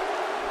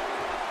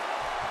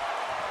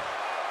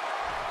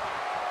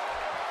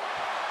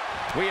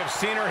 We have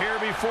seen her here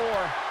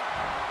before.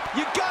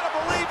 You gotta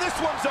believe this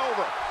one's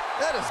over.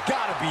 That has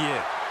got to be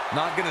it.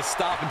 Not going to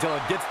stop until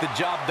it gets the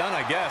job done,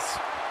 I guess.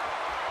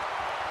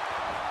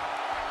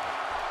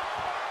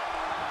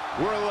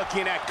 We're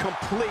looking at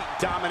complete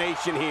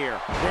domination here.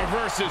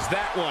 Reverses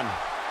that one.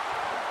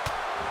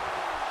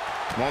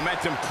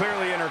 Momentum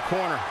clearly in her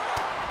corner.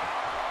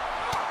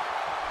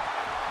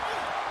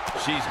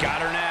 She's got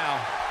her now.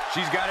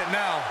 She's got it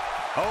now.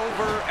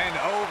 Over and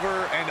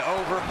over and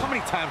over. How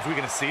many times are we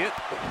going to see it?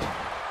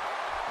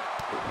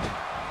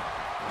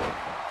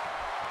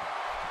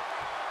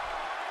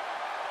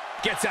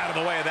 Gets out of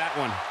the way of that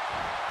one.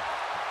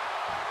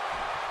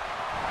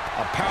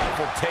 A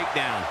powerful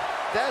takedown.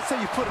 That's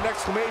how you put an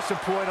exclamation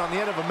point on the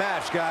end of a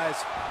match, guys.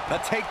 A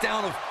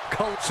takedown of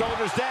Cole.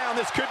 Shoulders down.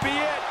 This could be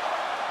it.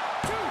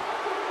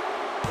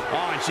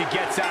 Oh, and she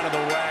gets out of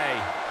the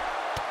way.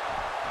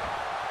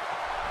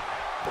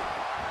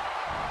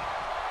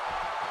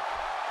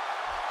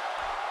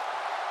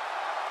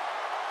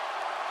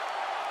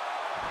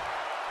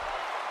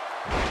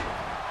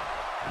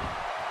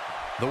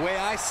 The way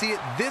I see it,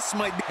 this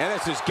might be... And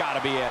this has got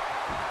to be it.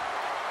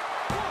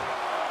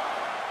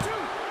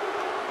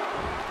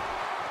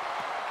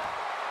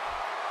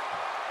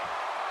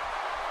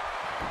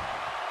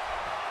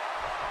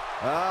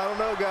 I don't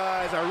know,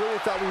 guys. I really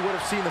thought we would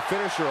have seen the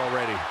finisher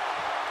already.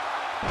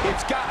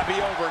 It's got to be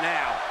over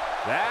now.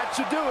 That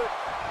should do it.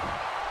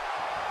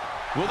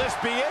 Will this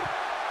be it?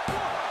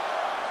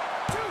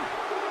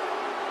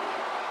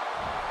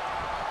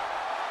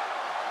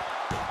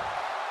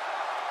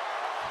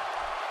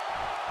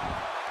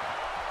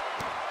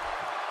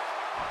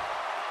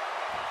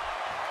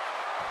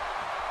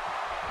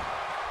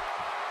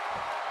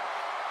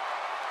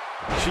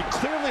 She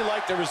clearly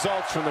liked the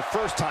results from the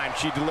first time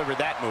she delivered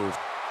that move.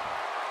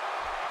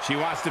 She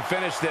wants to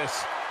finish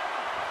this.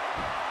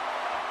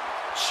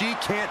 She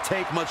can't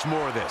take much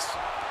more of this.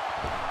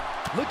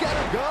 Look at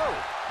her go.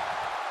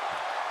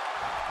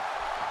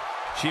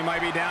 She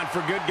might be down for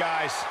good,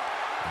 guys.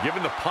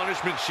 Given the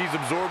punishment she's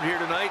absorbed here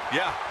tonight,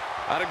 yeah,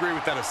 I'd agree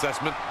with that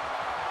assessment.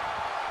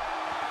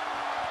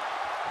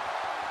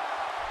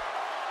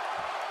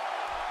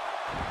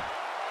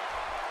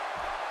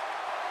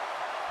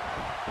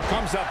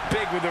 Comes up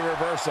big with the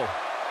reversal.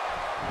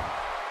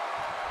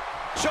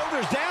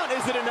 Shoulders down,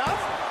 is it enough?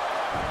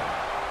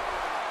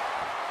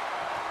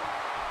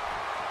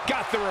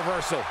 Got the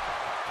reversal.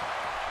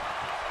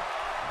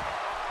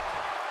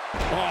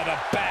 Oh, the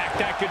back.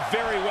 That could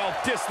very well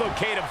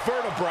dislocate a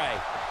vertebrae.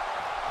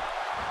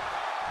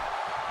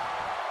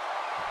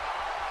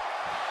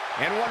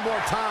 And one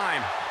more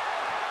time.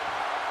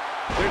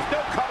 There's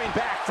no coming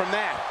back from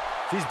that.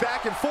 She's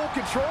back in full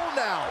control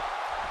now.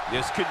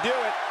 This could do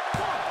it.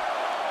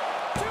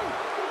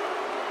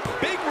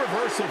 Big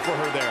reversal for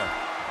her there.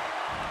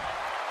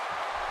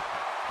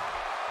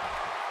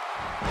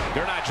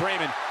 They're not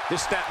dreaming.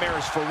 This snapmare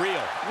is for real.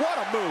 What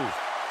a move.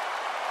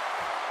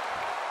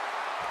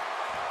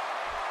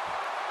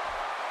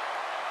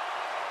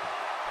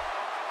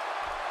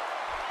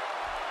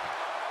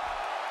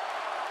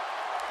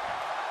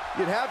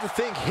 You'd have to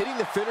think hitting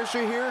the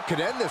finisher here could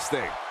end this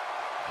thing.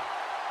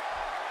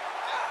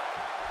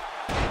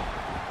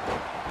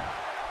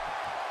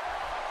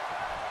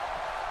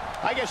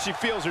 I guess she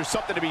feels there's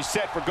something to be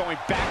said for going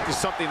back to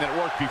something that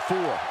worked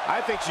before.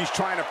 I think she's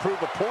trying to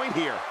prove a point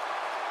here.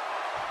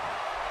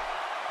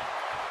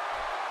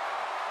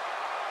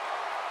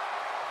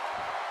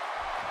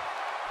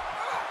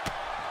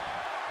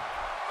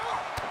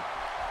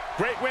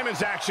 Great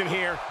women's action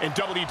here in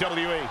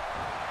WWE.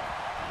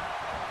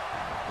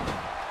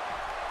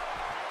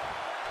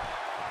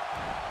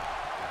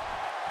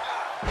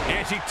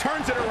 And she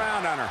turns it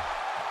around on her.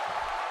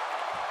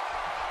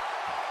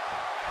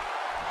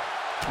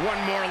 One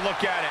more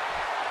look at it.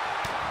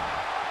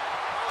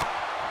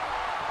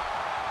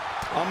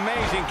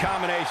 Amazing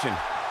combination.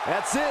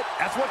 That's it.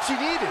 That's what she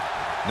needed.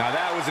 Now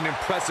that was an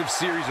impressive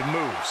series of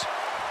moves.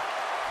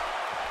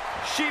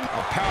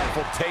 A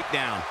powerful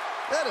takedown.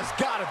 That has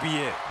got to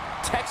be it.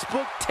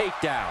 Textbook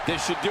takedown.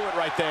 This should do it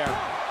right there.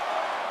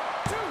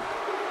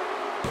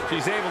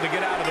 She's able to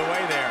get out of the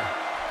way there.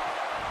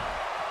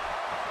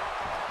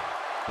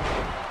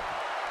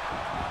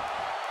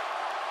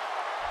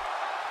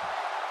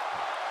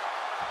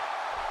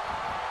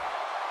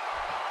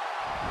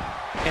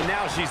 And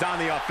now she's on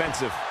the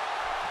offensive.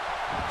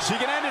 She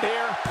can end it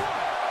here.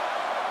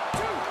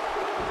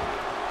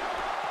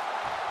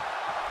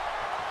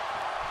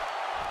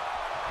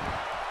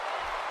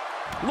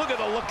 Look at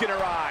the look in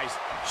her eyes.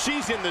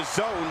 She's in the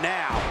zone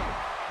now.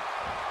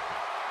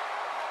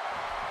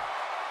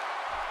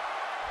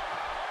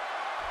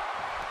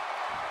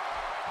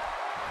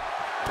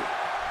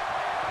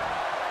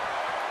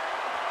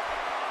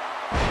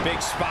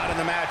 Big spot in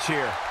the match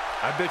here.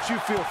 I bet you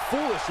feel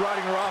foolish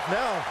riding her off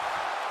now.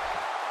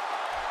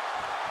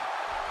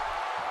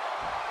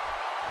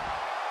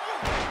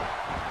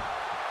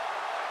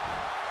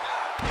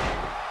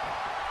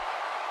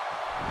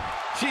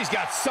 She's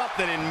got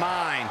something in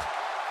mind.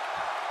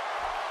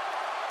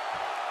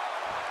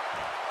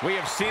 We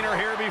have seen her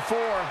here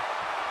before.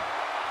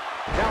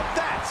 Now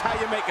that's how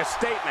you make a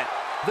statement.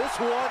 This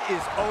one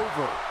is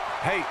over.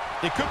 Hey,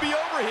 it could be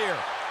over here.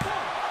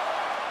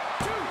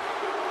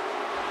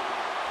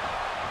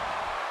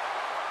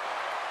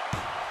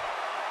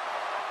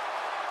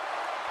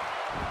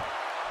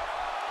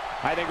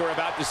 I think we're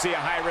about to see a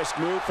high-risk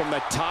move from the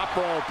top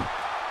rope.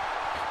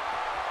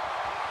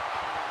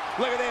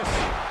 Look at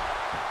this.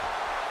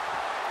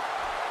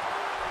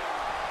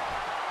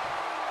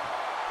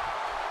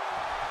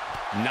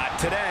 Not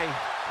today.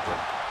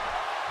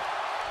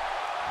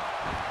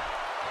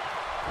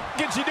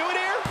 Can she do it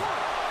here?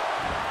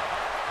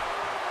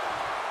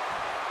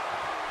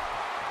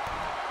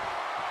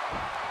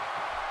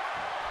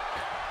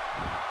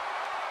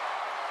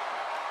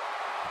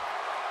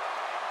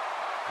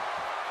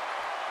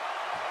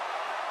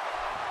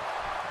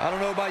 I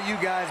don't know about you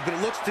guys, but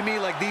it looks to me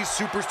like these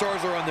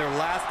superstars are on their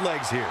last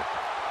legs here.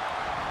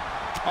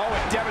 Oh,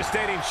 a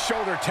devastating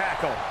shoulder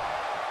tackle.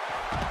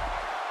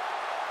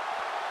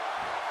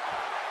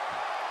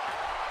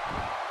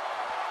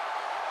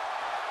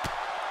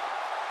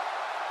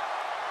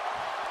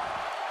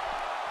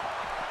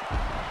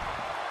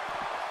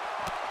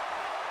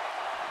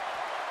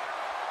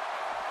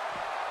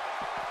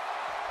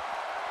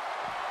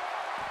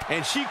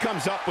 And she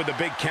comes up with a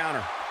big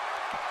counter.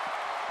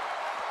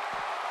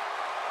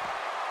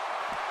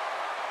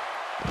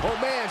 Oh,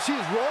 man, she's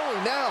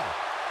rolling now.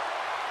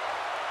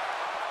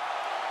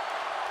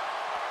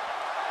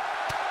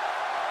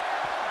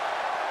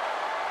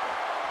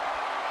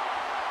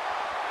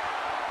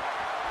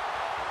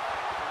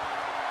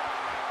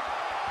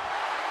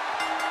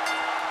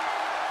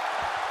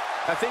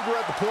 I think we're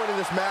at the point in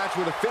this match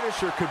where the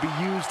finisher could be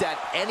used at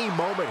any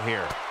moment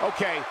here.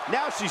 Okay,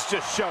 now she's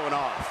just showing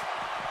off.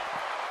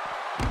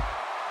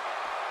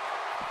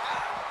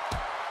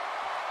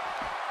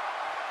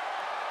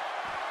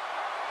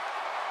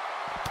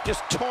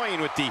 Just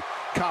toying with the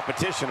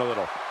competition a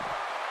little.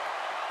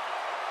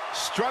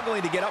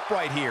 Struggling to get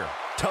upright here.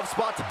 Tough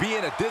spot to be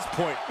in at this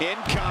point.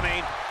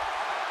 Incoming.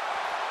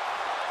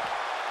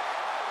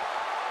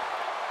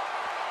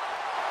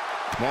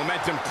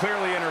 Momentum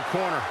clearly in her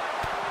corner.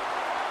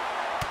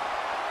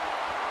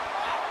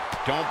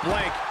 Don't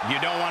blink.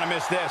 You don't want to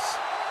miss this.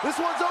 This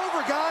one's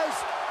over, guys.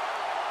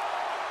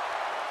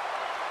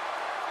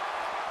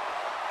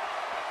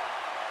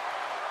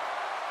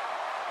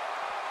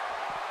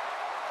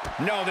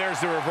 No, there's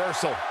the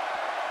reversal.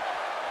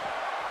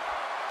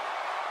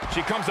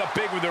 She comes up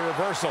big with the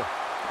reversal.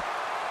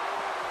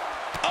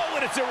 Oh,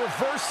 and it's a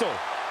reversal.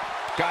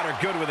 Got her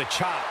good with a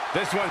chop.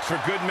 This one's for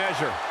good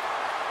measure.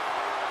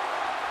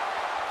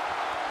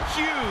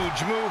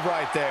 Huge move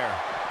right there.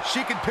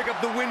 She can pick up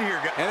the win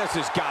here. And this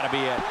has got to be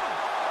it.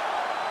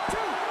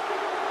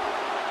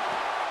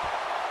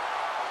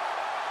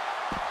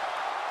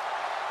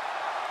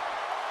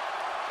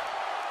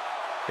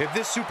 If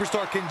this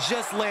superstar can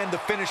just land the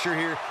finisher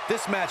here,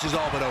 this match is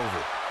all but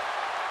over.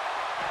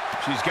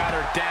 She's got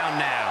her down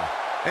now.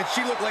 And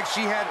she looked like she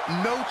had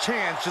no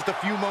chance just a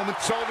few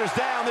moments. Shoulders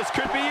down, this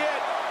could be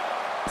it.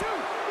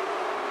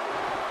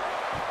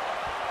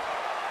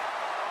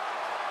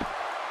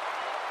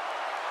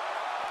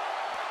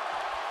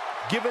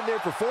 Given their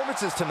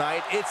performances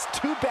tonight, it's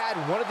too bad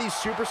one of these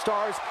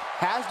superstars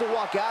has to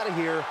walk out of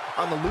here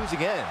on the losing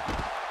end.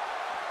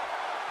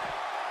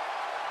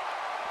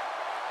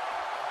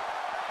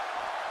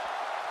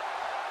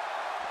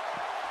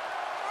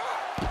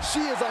 She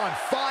is on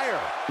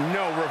fire.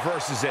 No,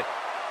 reverses it.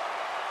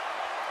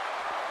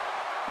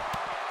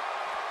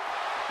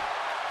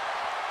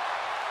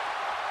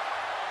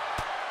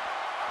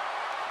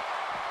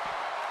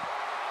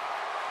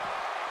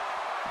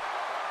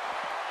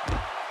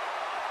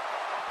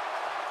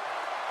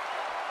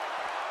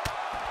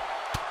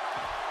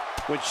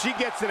 When she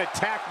gets in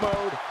attack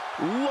mode,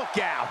 look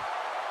out.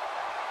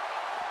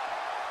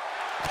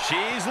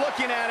 She's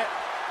looking at it.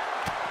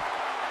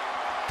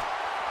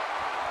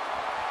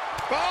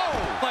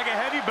 Oh, like a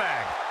heavy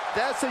bag.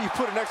 That's how you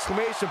put an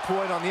exclamation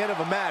point on the end of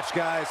a match,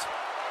 guys.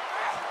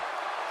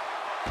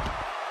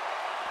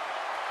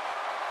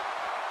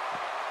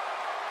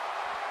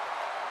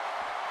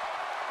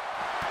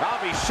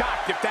 I'll be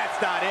shocked if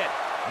that's not it.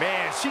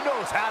 Man, she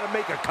knows how to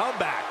make a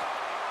comeback.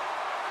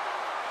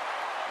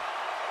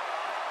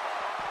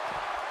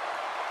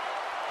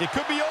 It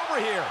could be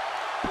over here.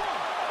 1,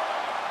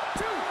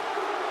 2.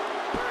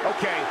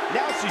 Okay,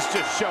 now she's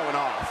just showing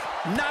off.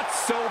 Not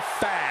so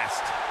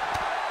fast.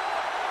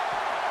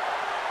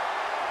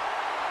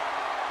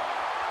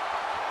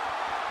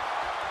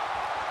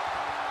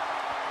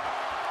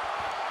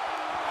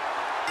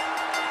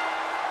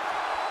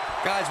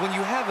 Guys, when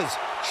you have as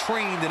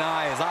trained an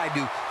eye as I do,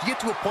 you get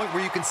to a point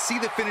where you can see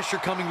the finisher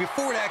coming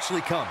before it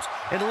actually comes.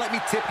 And let me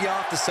tip you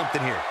off to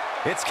something here.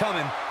 It's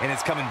coming, and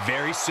it's coming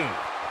very soon.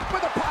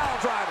 With a pile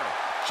driver.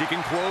 She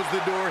can close the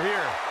door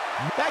here.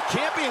 That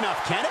can't be enough,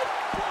 can it?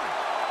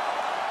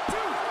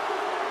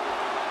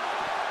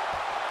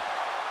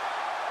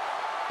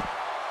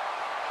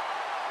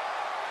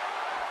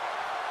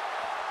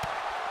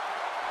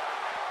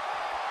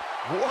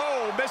 1, 2.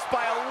 Whoa, missed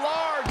by a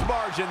large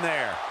margin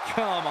there.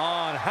 Come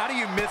on, how do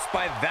you miss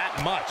by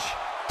that much?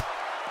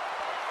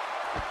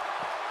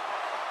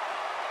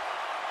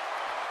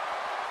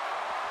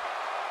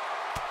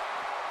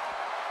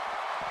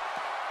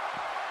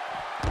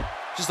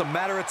 Just a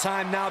matter of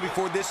time now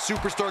before this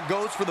superstar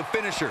goes for the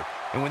finisher.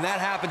 And when that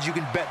happens, you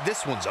can bet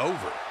this one's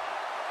over.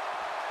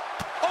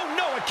 Oh,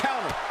 no, a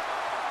counter.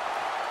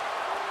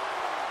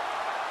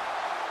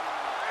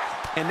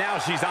 And now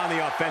she's on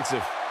the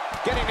offensive.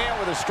 Getting nailed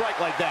with a strike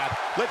like that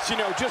lets you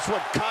know just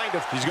what kind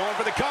of... She's going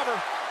for the cover.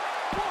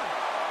 1.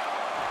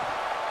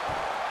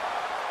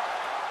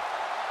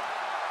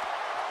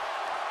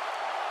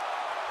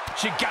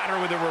 She got her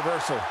with a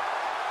reversal.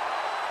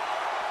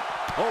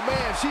 Oh,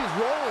 man, she's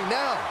rolling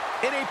now.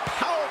 In a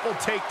powerful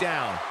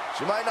takedown.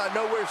 She might not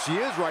know where she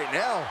is right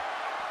now.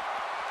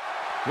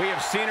 We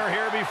have seen her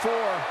here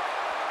before.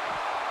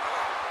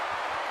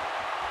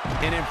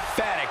 An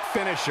emphatic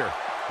finisher.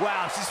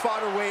 Wow, she's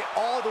fought her way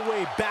all the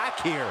way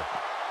back here.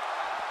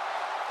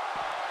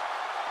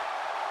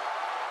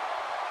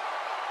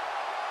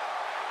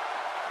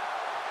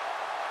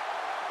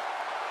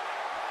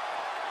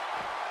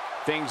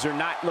 Things are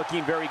not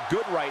looking very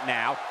good right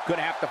now.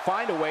 Gonna have to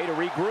find a way to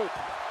regroup.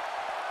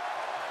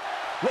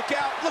 Look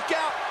out, look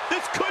out.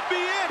 This could be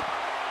it.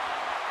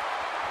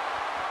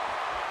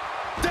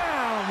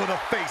 Down with a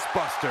face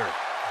buster.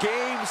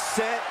 Game,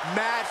 set,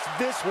 match.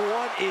 This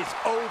one is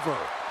over.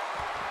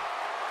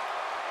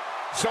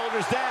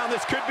 Shoulders down,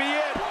 this could be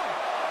it. 1,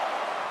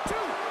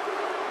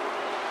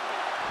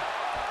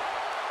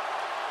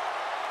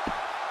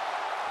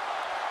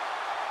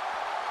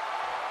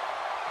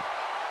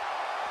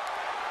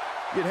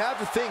 2. You'd have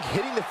to think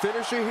hitting the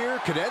finisher here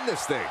could end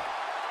this thing.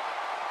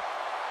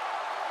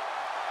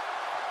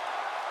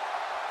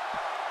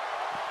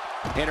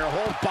 And her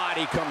whole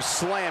body comes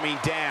slamming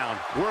down.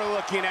 We're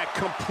looking at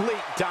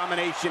complete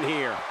domination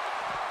here.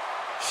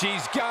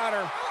 She's got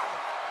her.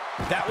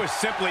 That was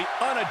simply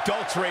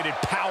unadulterated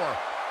power.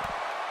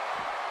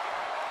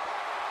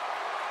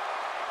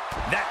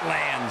 That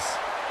lands.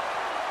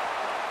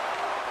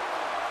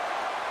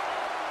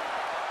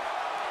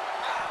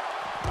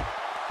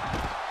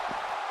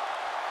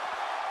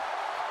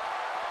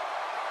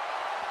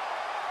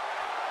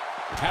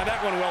 Had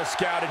that one well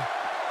scouted.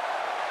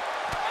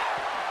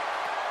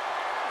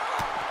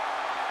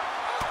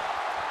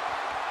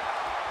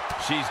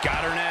 She's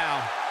got her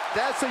now.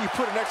 That's how you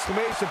put an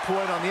exclamation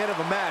point on the end of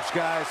a match,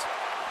 guys.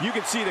 You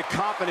can see the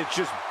confidence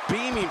just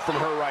beaming from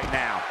her right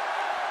now.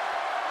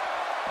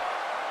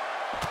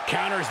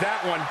 Counters that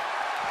one.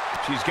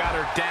 She's got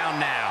her down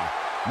now.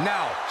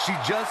 Now, she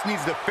just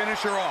needs to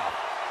finish her off.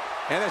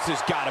 And this has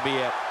got to be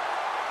it.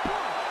 1,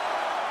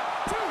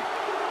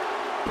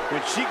 2.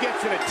 When she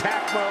gets in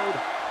attack mode,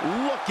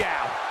 look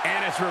out.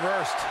 And it's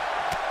reversed.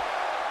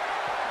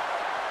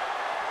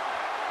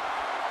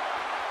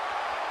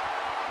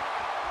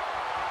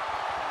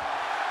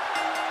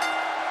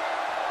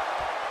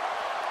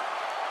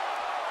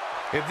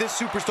 If this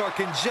superstar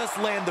can just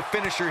land the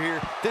finisher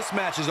here, this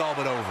match is all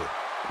but over.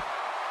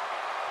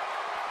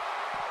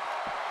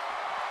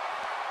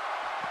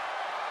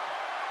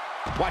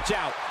 Watch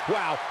out.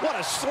 Wow, what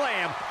a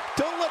slam.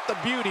 Don't let the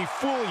beauty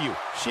fool you.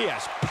 She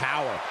has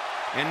power.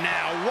 And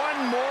now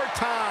one more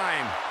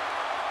time.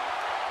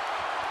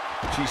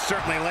 She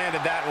certainly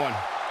landed that one.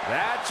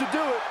 That should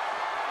do it.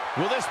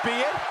 Will this be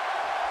it?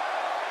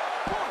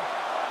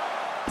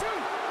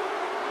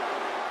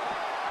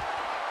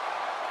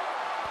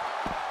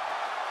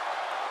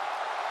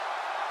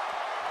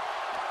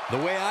 The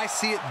way I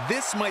see it,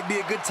 this might be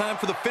a good time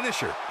for the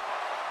finisher.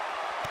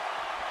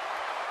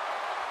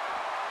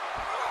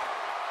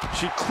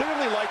 She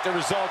clearly liked the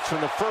results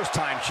from the first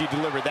time she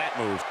delivered that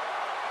move.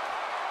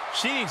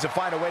 She needs to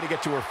find a way to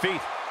get to her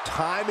feet.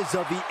 Time is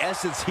of the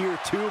essence here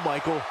too,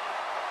 Michael.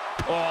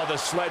 Oh, the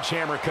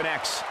sledgehammer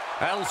connects.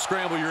 That'll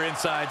scramble your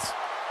insides.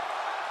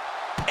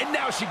 And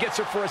now she gets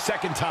her for a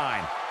second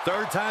time.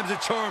 Third time's a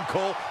charm,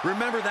 Cole.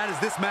 Remember that as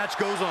this match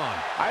goes on.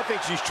 I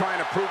think she's trying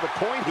to prove a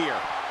point here.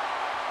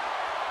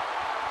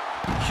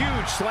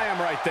 Huge slam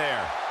right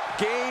there.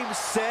 Game,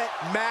 set,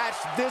 match.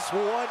 This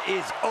one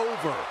is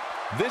over.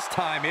 This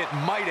time it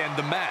might end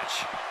the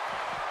match.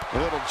 A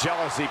little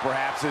jealousy,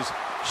 perhaps, as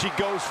she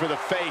goes for the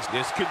face.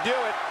 This could do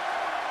it.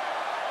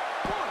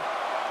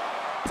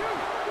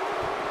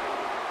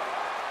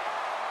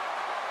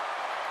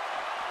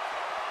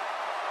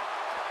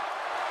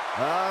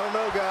 I don't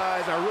know,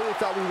 guys. I really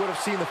thought we would have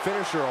seen the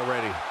finisher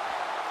already.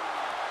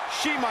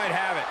 She might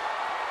have it.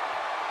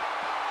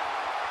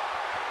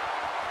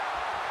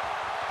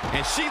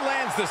 And she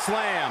lands the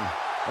slam.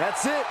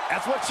 That's it.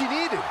 That's what she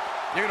needed.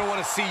 You're going to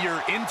want to see your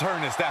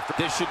internist after.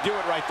 This should do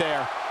it right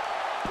there.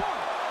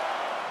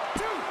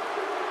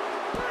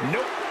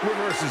 Nope,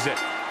 reverses it.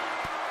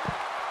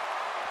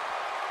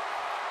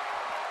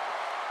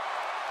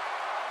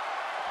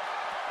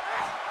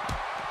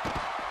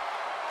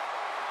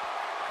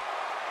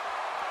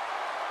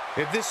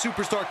 If this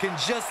superstar can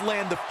just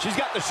land the... She's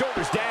got the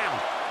shoulders down.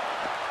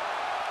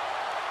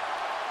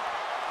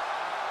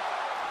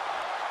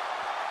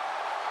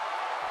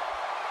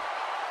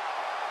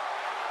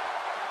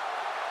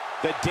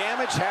 The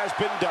damage has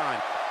been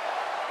done.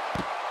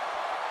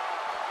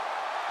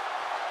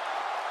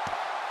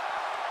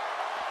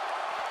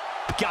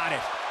 Got it.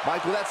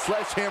 Michael, that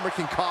sledgehammer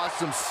can cause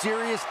some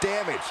serious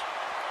damage.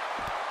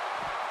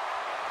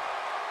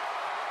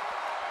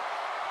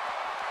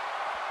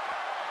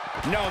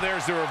 No,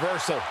 there's the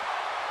reversal.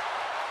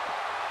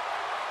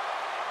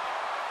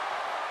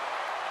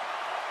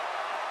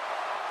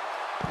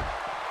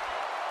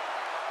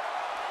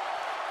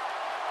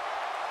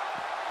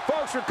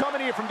 Folks are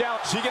coming here from down.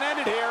 She can end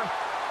it here.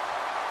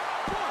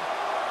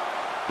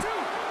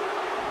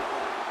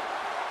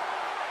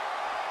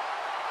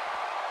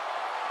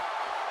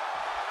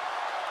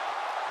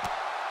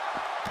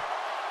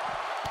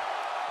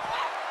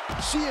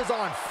 She is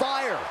on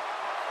fire.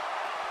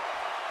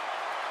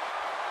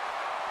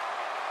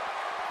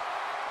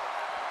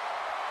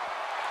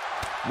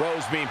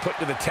 Rose being put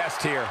to the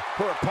test here.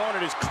 Her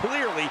opponent is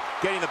clearly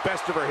getting the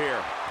best of her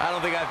here. I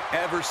don't think I've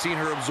ever seen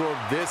her absorb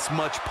this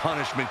much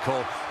punishment,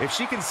 Cole. If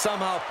she can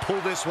somehow pull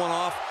this one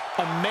off,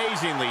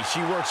 Amazingly,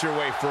 she works her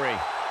way free.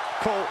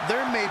 Cole,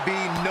 there may be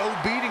no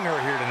beating her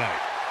here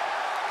tonight.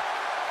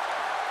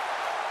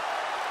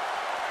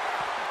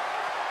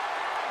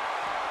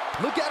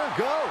 Look at her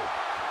go.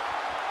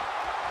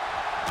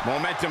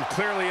 Momentum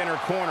clearly in her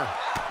corner.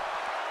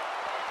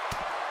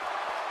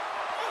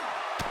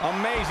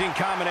 Amazing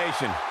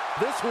combination.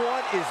 This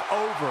one is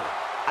over.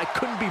 I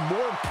couldn't be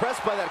more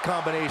impressed by that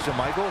combination,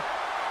 Michael.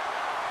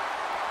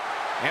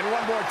 And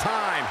one more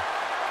time.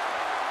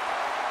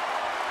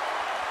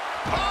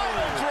 Oh,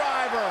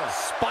 driver.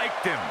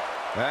 Spiked him.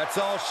 That's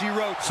all she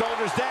wrote.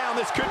 Shoulders down.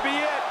 This could be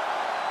it.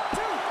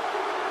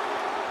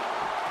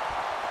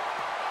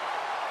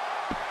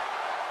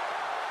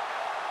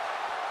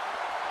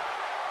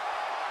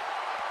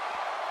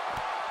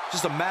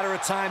 Just a matter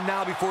of time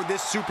now before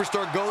this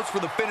superstar goes for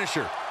the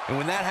finisher. And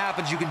when that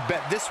happens, you can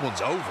bet this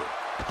one's over.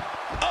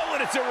 Oh,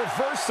 and it's a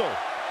reversal.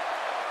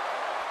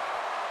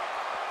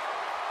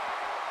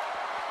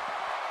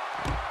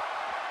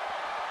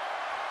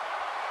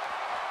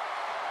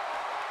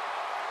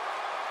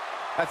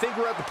 I think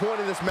we're at the point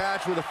in this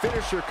match where the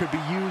finisher could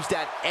be used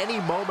at any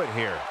moment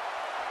here.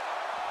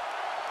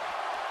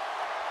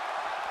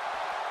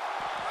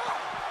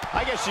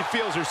 I guess she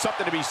feels there's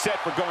something to be said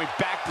for going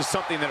back to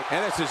something that,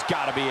 and this has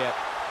got to be it.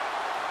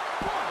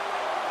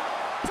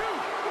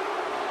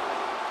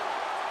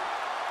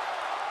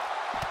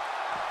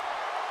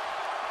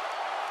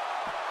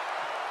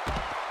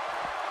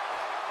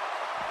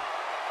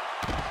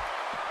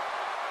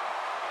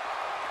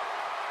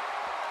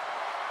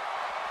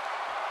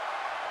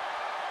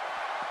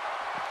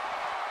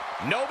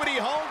 Nobody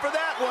home for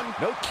that one.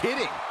 No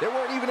kidding. There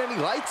weren't even any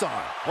lights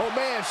on. Oh,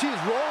 man, she's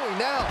rolling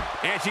now.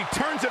 And she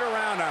turns it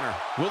around on her.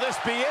 Will this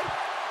be it?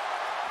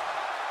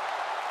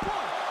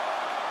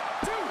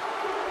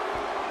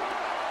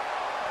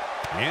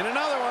 And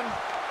another one.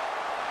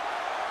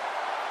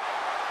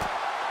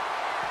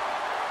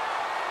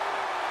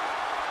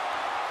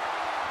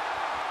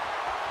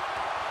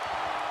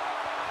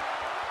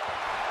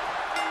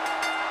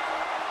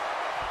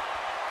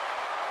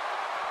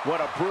 What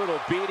a brutal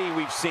beating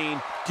we've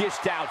seen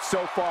dished out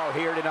so far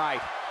here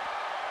tonight.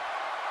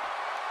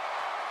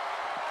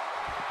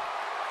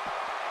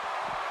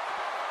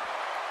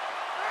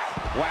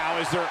 Wow,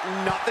 is there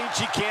nothing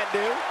she can't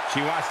do?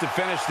 She wants to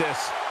finish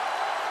this.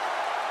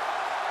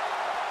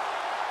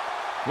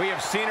 We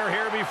have seen her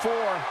here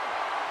before.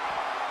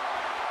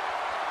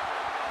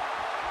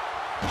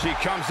 She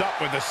comes up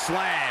with a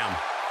slam.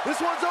 This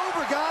one's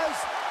over, guys.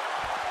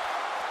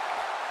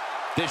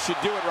 This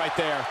should do it right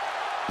there.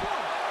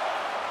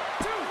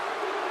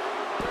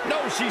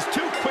 No, she's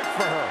too quick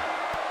for her.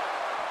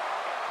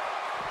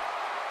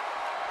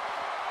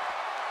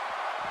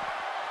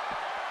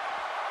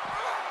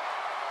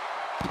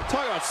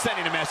 Talk about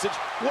sending a message.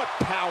 What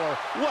power,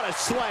 what a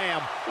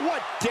slam,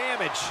 what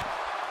damage.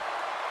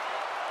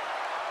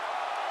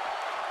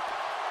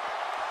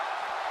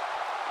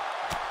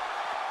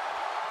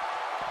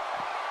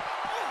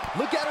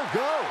 Look at her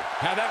go.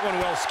 Had that one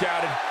well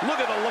scouted. Look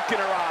at the look in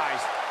her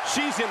eyes.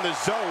 She's in the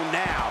zone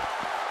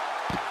now.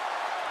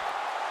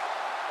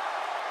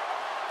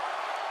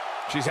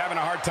 She's having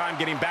a hard time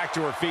getting back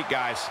to her feet,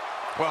 guys.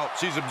 Well,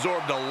 she's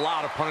absorbed a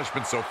lot of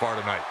punishment so far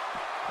tonight.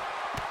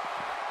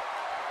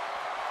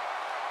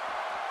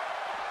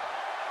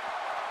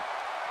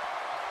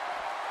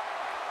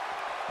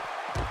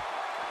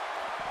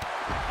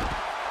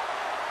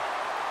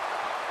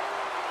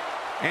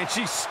 And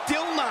she's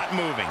still not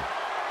moving.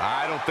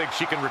 I don't think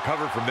she can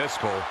recover from this,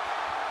 Cole.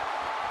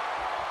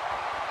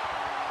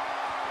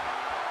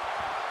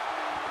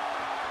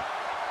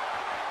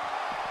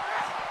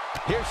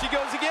 Here she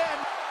goes again.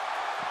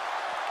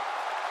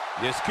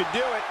 This could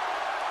do it.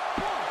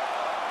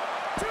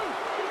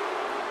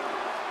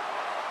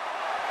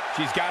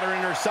 She's got her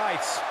in her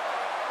sights.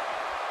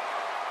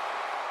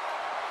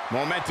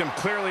 Momentum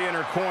clearly in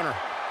her corner.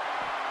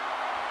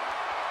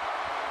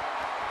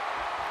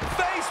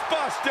 Face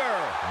buster.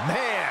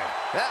 Man,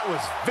 that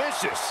was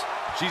vicious.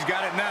 She's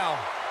got it now.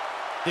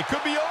 It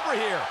could be over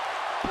here.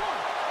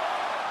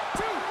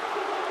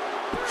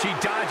 She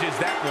dodges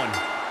that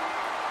one.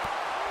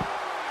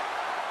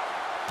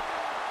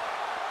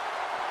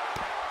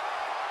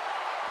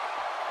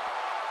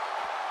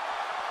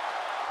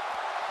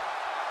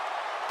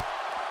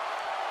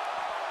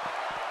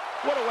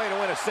 What a way to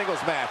win a singles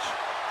match.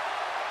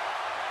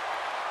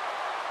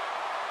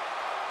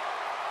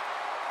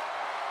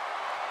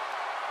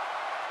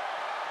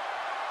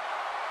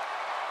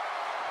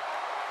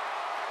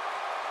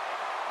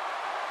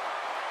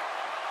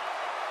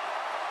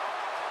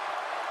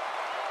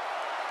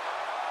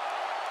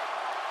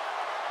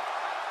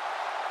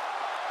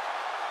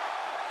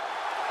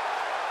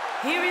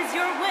 Here is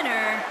your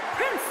winner,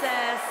 Princess